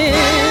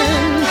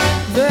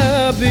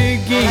the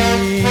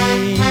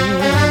beginning.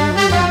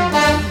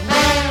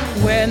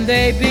 When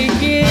they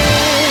begin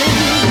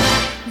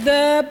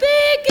the beginning.